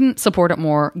it. Couldn't support it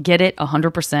more. Get it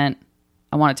 100%.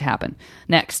 I want it to happen.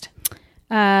 Next.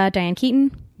 Diane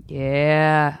Keaton.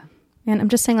 Yeah. And I'm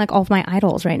just saying, like, all of my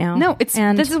idols right now. No, this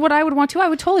is what I would want too. I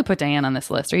would totally put Diane on this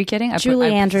list. Are you kidding?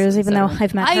 Julie Andrews, even though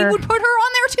I've met her. I would put her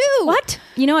on there too. What?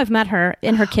 You know, I've met her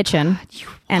in her kitchen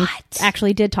and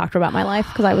actually did talk to her about my life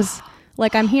because I was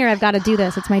like, I'm here. I've got to do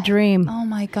this. It's my dream. Oh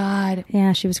my God.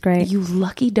 Yeah, she was great. You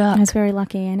lucky duck. I was very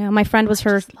lucky. I know. My friend was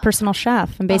her personal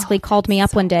chef and basically called me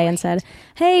up one day and said,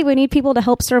 hey, we need people to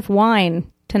help serve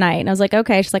wine tonight. And I was like,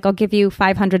 okay. She's like, I'll give you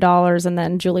 $500 and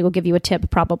then Julie will give you a tip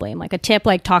probably. I'm like, a tip,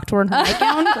 like talk to her in her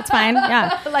nightgown? That's fine.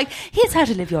 Yeah. Like, here's how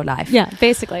to live your life. Yeah,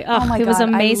 basically. Oh my God. It was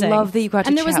amazing. I love that you got to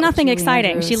And there was nothing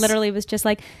exciting. Andrews. She literally was just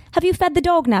like, have you fed the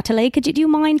dog, Natalie? Do you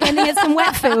mind getting it some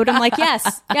wet food? I'm like,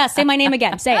 yes. Say my name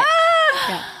again. Say it.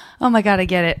 Yeah. Oh my God, I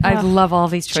get it. I love all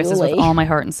these choices with all my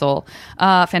heart and soul.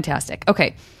 Fantastic.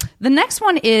 Okay. The next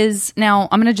one is, now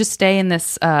I'm going to just stay in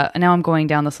this, now I'm going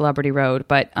down the celebrity road,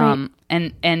 but,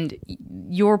 and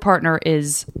your partner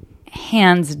is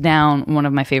hands down one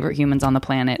of my favorite humans on the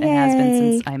planet. Yay. And has been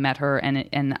since I met her.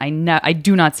 And I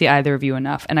do not see either of you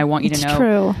enough. And I want you to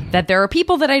know that there are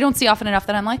people that I don't see often enough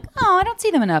that I'm like, oh, I don't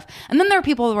see them enough. And then there are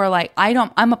people who are like,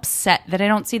 I'm upset that I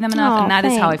don't see them enough. And that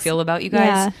is how I feel about you guys.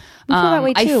 Yeah. We feel that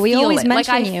way too. We always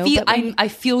mention you. I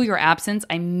feel your absence.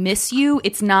 I miss you.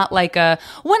 It's not like when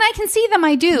I can see them,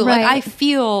 I do. Right. Like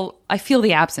I feel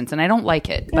the absence, and I don't like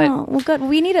it. But well, good.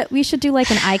 We should do like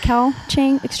an iCal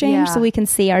exchange so we can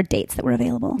see our dates that were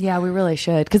available. Yeah, we really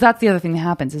should, because that's the other thing that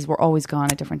happens is we're always gone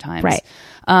at different times. Right.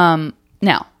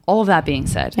 Now, all of that being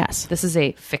said, yes, this is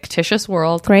a fictitious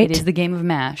world. Great. It is the game of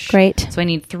MASH. Great. So I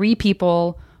need 3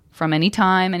 people. From any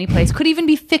time, any place. Could even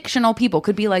be fictional people.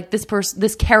 Could be like this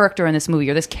character in this movie,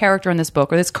 or this character in this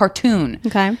book, or this cartoon.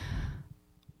 Okay.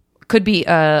 Could be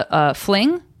a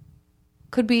fling.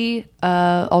 Could be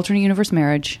alternate universe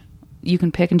marriage. You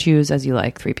can pick and choose as you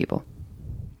like. 3 people.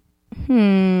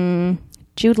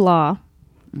 Jude Law.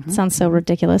 Mm-hmm. Sounds so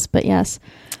ridiculous, but yes.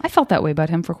 I felt that way about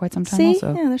him for quite some time. See?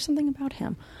 Also. Yeah, there's something about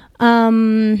him.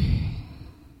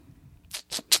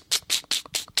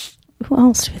 Who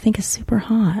else do I think is super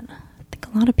hot? I think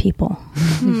a lot of people.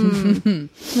 I'm going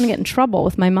to get in trouble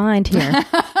with my mind here.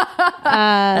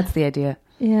 That's the idea.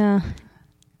 Yeah.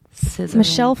 Scissor.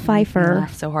 Michelle Pfeiffer.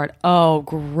 Laugh so hard. Oh,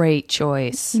 great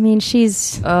choice. I mean,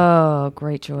 she's... Oh,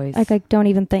 great choice. Like, I don't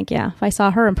even think, if I saw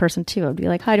her in person too, I'd be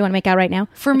like, hi, do you want to make out right now?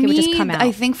 For me, it would just come out.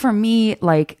 I think for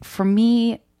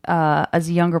me, as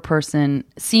a younger person,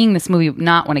 seeing this movie,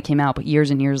 not when it came out, but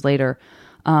years and years later,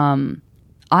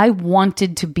 I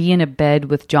wanted to be in a bed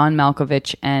with John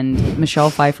Malkovich and Michelle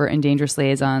Pfeiffer in Dangerous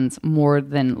Liaisons more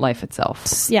than life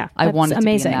itself. Yeah, I wanted to be in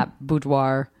amazing. that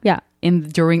boudoir. Yeah, in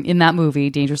that movie,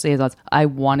 Dangerous Liaisons. I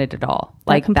wanted it all.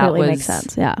 That completely makes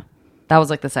sense. Yeah, that was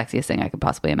like the sexiest thing I could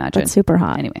possibly imagine. That's super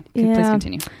hot. Anyway, please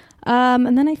continue.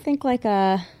 And then I think like who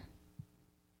am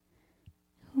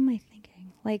I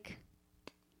thinking? Like,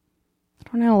 I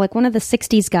don't know, like one of the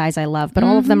 60s guys I love, but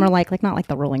all of them are like not like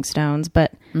the Rolling Stones,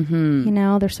 but you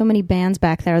know, there's so many bands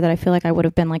back there that I feel like I would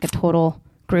have been like a total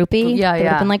groupie. Yeah, would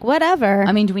have been like, whatever.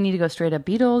 I mean, do we need to go straight up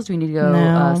Beatles? Do we need to go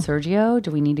Sergio?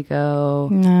 Do we need to go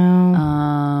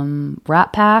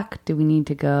Rat Pack? Do we need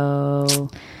to go...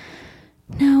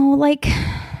 No, like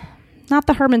not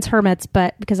the Herman's Hermits,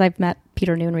 but because I've met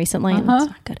Peter Noon recently, and it's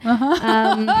not good.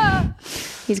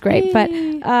 He's great, but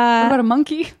what about a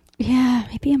monkey? Yeah,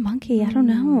 maybe a monkey. I don't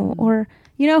know. Or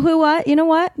you know who? What? You know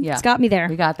what? Yeah, it's got me there.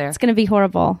 We got there. It's going to be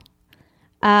horrible.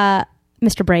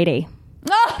 Mr. Brady.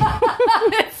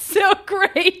 That's so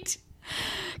great.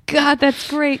 God, that's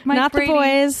great. Not Brady. The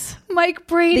boys. Mike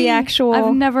Brady. The actual.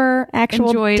 I've never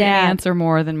enjoyed dad. an answer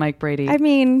more than Mike Brady. I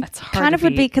mean, that's hard kind of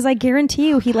would be because I guarantee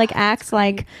you he like acts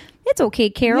like it's okay,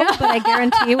 Carol, but I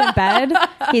guarantee you in bed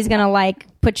he's gonna like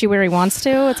put you where he wants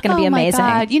to. It's gonna be amazing.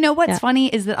 God. You know what's funny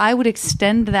is that I would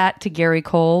extend that to Gary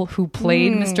Cole, who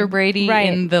played Mr. Brady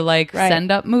in the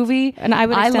Send Up movie, and I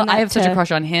would. I have such a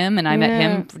crush on him, and I met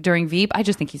him during Veep. I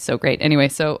just think he's so great. Anyway,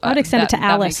 so I would extend it to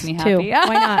Alice too.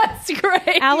 Why not? That's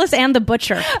great. Alice and the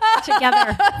Butcher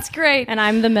together. That's great. And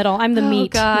I'm the middle. I'm the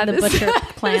meat. God, the Butcher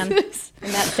clan.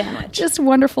 And that sandwich. Just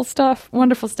wonderful stuff.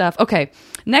 Wonderful stuff. Okay.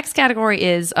 Next category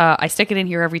is I stick it in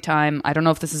here every time. I don't know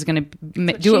if this is going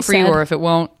to do it for you or if it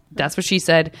won't. That's what she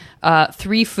said.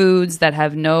 3 foods that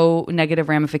have no negative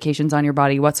ramifications on your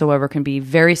body whatsoever, can be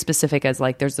very specific as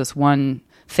like there's this one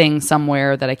thing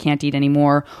somewhere that I can't eat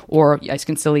anymore, or I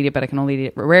can still eat it, but I can only eat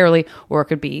it rarely, or it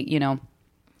could be, you know,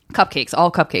 cupcakes,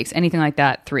 all cupcakes, anything like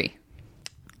that. 3.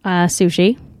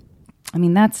 Sushi. I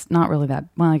mean, that's not really that,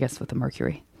 well, I guess with the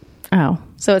mercury. Oh,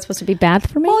 so it's supposed to be bad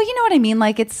for me? Well, you know what I mean.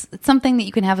 Like it's something that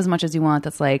you can have as much as you want.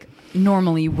 That's like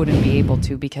normally you wouldn't be able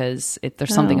to because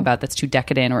there's something about that's too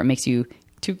decadent, or it makes you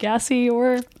too gassy,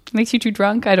 or makes you too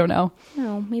drunk. I don't know.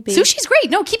 Oh, maybe sushi's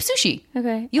great. No, keep sushi.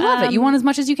 Okay, you love it. You want as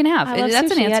much as you can have. That's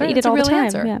sushi. An answer. I eat it all the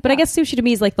time. Yeah. But I guess sushi to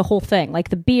me is like the whole thing, like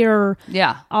the beer.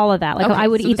 Yeah, all of that. Like I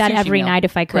would eat that every night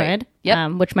if I could. Right.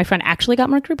 Yep. Which my friend actually got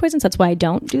mercury poisons. That's why I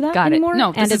don't do that anymore.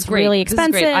 No, and it's really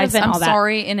expensive. I'm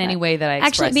sorry in any way that I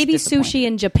actually maybe sushi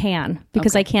in Japan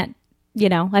because I can't. You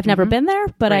know, I've never been there,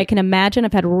 but I can imagine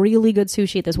I've had really good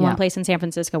sushi at this one place in San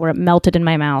Francisco where it melted in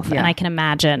my mouth, and I can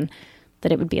imagine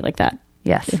that it would be like that.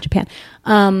 Yes, in Japan.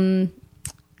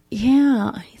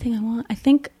 Yeah, anything I want. I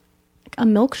think a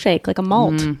milkshake, like a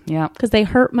malt. Yeah, because they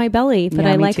hurt my belly, but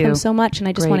I like them so much, and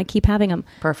I just want to keep having them.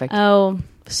 Perfect. Oh,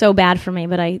 so bad for me,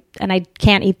 but I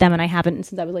can't eat them, and I haven't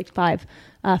since I was like 5.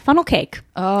 Funnel cake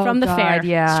from the fair.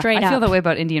 Yeah, straight I feel that way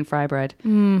about Indian fry bread.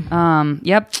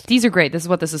 Yep, these are great. This is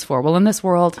what this is for. Well, in this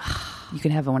world, you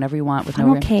can have it whenever you want with funnel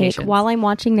no ramifications. Cake while I'm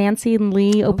watching Nancy and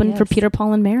Lee open for Peter,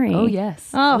 Paul, and Mary. Oh yes.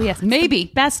 Oh yes. Maybe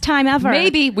best time ever.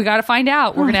 Maybe we got to find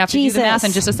out. We're gonna have to do the math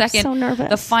in just a second. So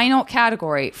nervous. The final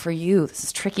category for you. This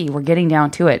is tricky. We're getting down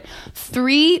to it.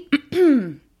 3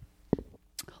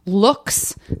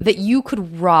 looks that you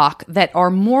could rock that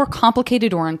are more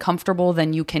complicated or uncomfortable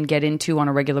than you can get into on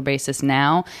a regular basis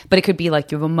now. But it could be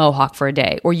like you have a mohawk for a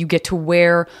day, or you get to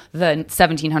wear the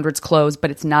 1700s clothes, but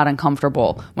it's not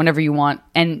uncomfortable whenever you want.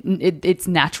 And it's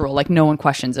natural, like no one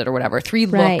questions it or whatever. 3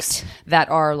 looks that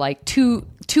are like too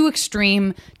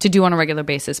extreme to do on a regular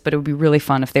basis, but it would be really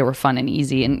fun if they were fun and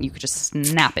easy and you could just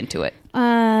snap into it.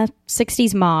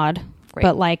 60s mod,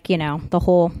 but like, you know, the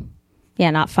whole... Yeah,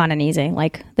 not fun and easy.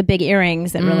 Like the big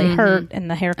earrings that really hurt,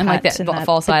 and the haircuts, and like the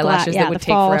false eyelashes that would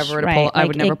take forever to pull. Like I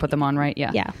would never put them on right.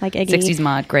 Yeah, like Iggy. 60s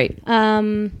mod, great.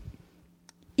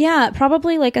 Yeah,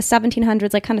 probably like a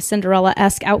 1700s, like kind of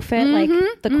Cinderella-esque outfit, like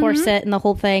the corset and the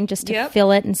whole thing, just to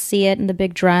feel it and see it in the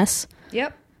big dress.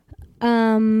 Yep.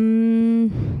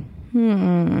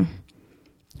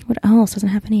 What else doesn't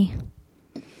have any?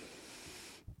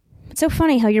 It's so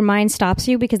funny how your mind stops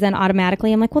you, because then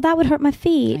automatically I'm like, well, that would hurt my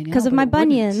feet because of my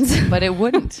bunions. But it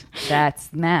wouldn't. That's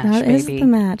the match, that baby. Is the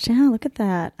match. Yeah, look at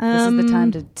that. This is the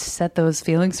time to set those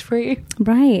feelings free.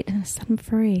 Right. Set them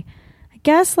free. I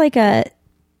guess like I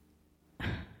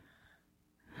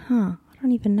don't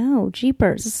even know.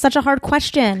 Jeepers. It's such a hard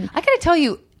question. I got to tell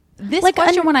you, this like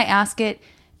question, when I ask it,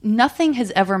 nothing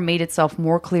has ever made itself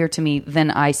more clear to me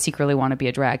than I secretly want to be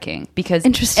a drag king, because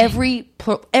every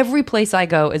place I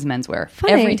go is menswear.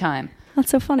 Funny. Every time. That's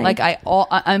so funny. Like I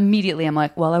immediately I'm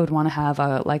like, well, I would want to have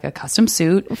a custom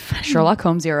suit, Sherlock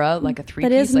Holmes era, like a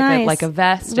 3-piece, like a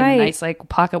vest and a nice like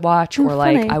pocket watch, or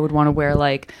like I would want to wear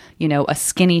like, you know, a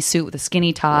skinny suit with a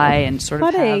skinny tie and sort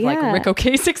of have like Rick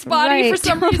Ocasek's body for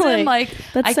some reason. Like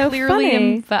that's I clearly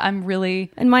am, but I'm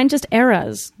really, and mine just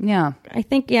eras. Yeah, I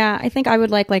think I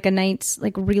would like a nice,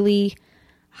 like really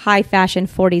high fashion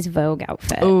 40s Vogue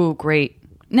outfit. Oh, great.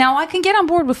 Now, I can get on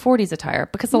board with 40s attire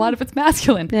because a lot of it's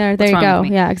masculine. There you go.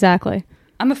 Yeah, exactly.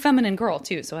 I'm a feminine girl,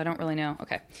 too, so I don't really know.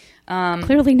 Okay.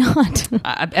 Clearly not.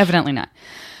 Evidently not.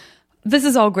 This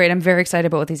is all great. I'm very excited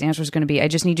about what these answers are going to be. I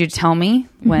just need you to tell me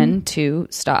when to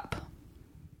stop.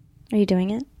 Are you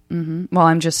doing it? Mm-hmm. Well,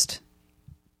 I'm just...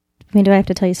 I mean, do I have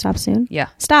to tell you stop soon? Yeah.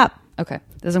 Stop. Okay.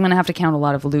 Because I'm going to have to count a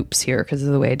lot of loops here because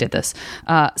of the way I did this.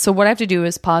 So what I have to do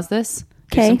is pause this,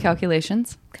 do some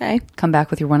calculations. Okay. Come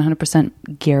back with your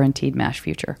 100% guaranteed MASH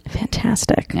future.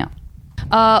 Fantastic. Yeah.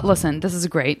 Listen, this is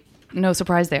great. No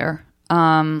surprise there. Where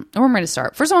am I going to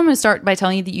start? First of all, I'm going to start by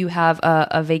telling you that you have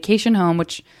a vacation home,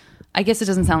 which I guess it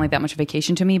doesn't sound like that much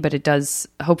vacation to me, but it does.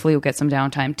 Hopefully you'll get some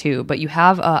downtime too. But you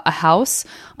have a house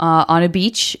on a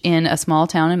beach in a small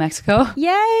town in Mexico.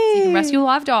 Yay! So you can rescue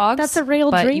live dogs. That's a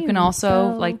real dream. But you can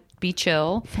also be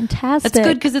chill. Fantastic. That's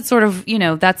good because it's sort of,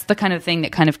 that's the kind of thing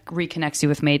that kind of reconnects you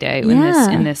with MaeDay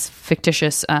in this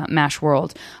fictitious MASH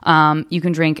world. You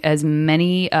can drink as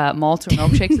many malt or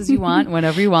milkshakes as you want,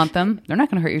 whenever you want them. They're not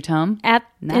going to hurt your tongue.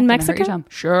 In Mexico? Hurt your tongue.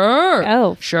 Sure.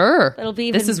 Oh. Sure. It'll be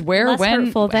This is where,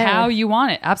 when, how you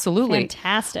want it. Absolutely.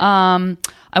 Fantastic.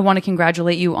 I want to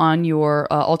congratulate you on your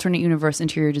alternate universe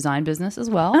interior design business as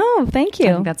well. Oh, thank you.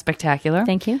 I think that's spectacular.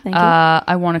 Thank you.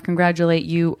 I want to congratulate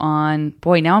you on,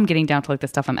 boy, now I'm getting down to like the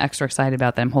stuff I'm extra excited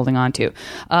about that I'm holding on to.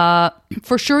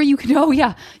 For sure you can,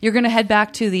 you're going to head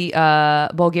back to the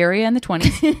Bulgaria in the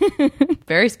 20s.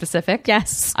 Very specific.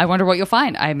 Yes. I wonder what you'll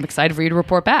find. I'm excited for you to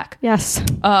report back. Yes.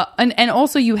 And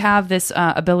also you have this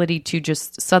ability to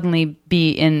just suddenly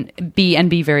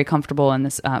be very comfortable in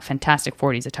this fantastic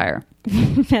 40s attire.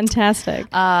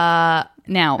 Fantastic. Now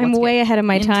I'm way ahead of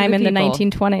my time in the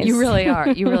 1920s. You really are.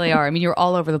 You really are. I mean, you're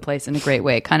all over the place in a great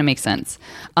way. It kind of makes sense.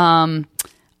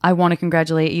 I want to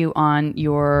congratulate you on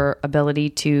your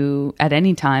ability to, at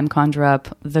any time, conjure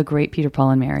up the great Peter, Paul,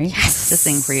 and Mary to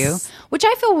sing for you, which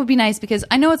I feel would be nice because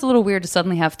I know it's a little weird to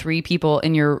suddenly have 3 people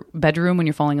in your bedroom when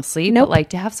you're falling asleep, but like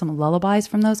to have some lullabies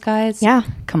from those guys. Yeah.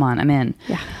 Come on, I'm in.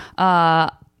 Yeah.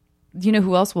 You know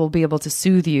who else will be able to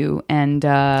soothe you and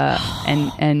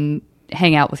hang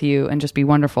out with you and just be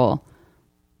wonderful?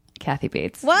 Kathy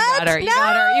Bates. What? You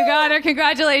got her.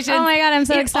 Congratulations. Oh my God, I'm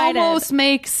so excited. It almost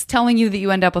makes telling you that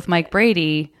you end up with Mike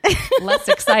Brady less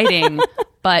exciting,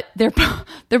 but they're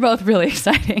both really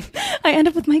exciting. I end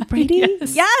up with Mike Brady?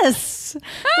 Yes.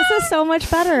 This is so much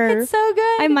better. It's so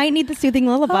good. I might need the soothing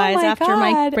lullabies after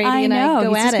Mike Brady I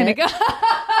go at it.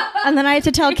 And then I have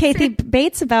to tell Kathy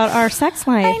Bates about our sex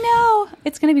life. I know.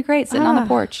 It's going to be great sitting on the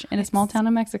porch in a small town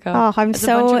in Mexico. Oh, a bunch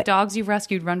of dogs you've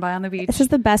rescued run by on the beach. This is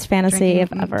the best fantasy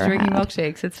I've ever drinking had.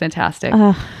 Milkshakes. It's fantastic.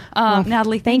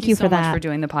 Natalie, thank you so much for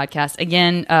doing the podcast.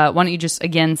 Again, why don't you just say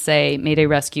MaeDay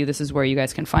Rescue. This is where you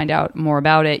guys can find out more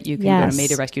about it. You can go to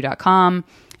MaeDayRescue.com.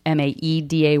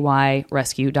 MaeDay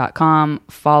Rescue.com.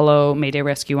 Follow MaeDay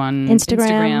Rescue on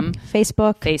Instagram,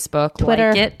 Facebook,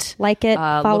 Twitter. Like it.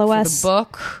 Follow look us. For the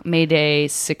book MaeDay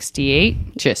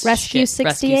 68. Just Rescue 68.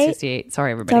 Rescue 68.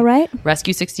 Sorry, everybody. Is that right?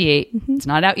 Rescue 68. Mm-hmm. It's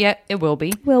not out yet. It will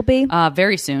be.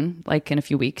 Very soon, like in a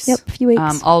few weeks. Yep, a few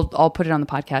weeks. I'll put it on the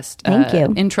podcast. Thank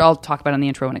you. Intro. I'll talk about it on the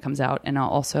intro when it comes out, and I'll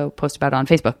also post about it on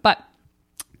Facebook. But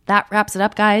that wraps it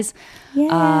up, guys.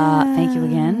 Yeah. Thank you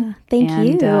again. Thank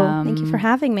you. Thank you for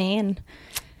having me. And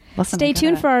stay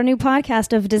tuned for our new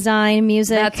podcast of design,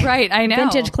 music. That's right. I know.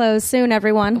 Vintage clothes soon,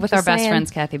 everyone. With our best friends,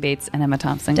 Kathy Bates and Emma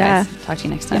Thompson. Guys, talk to you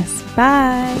next time. Yes.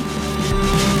 Bye.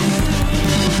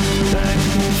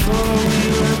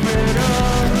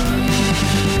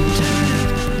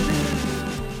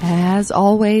 As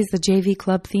always, the JV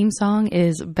Club theme song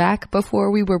is Back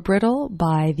Before We Were Brittle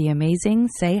by the amazing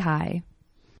Say Hi.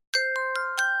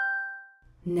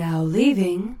 Now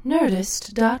leaving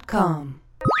Nerdist.com.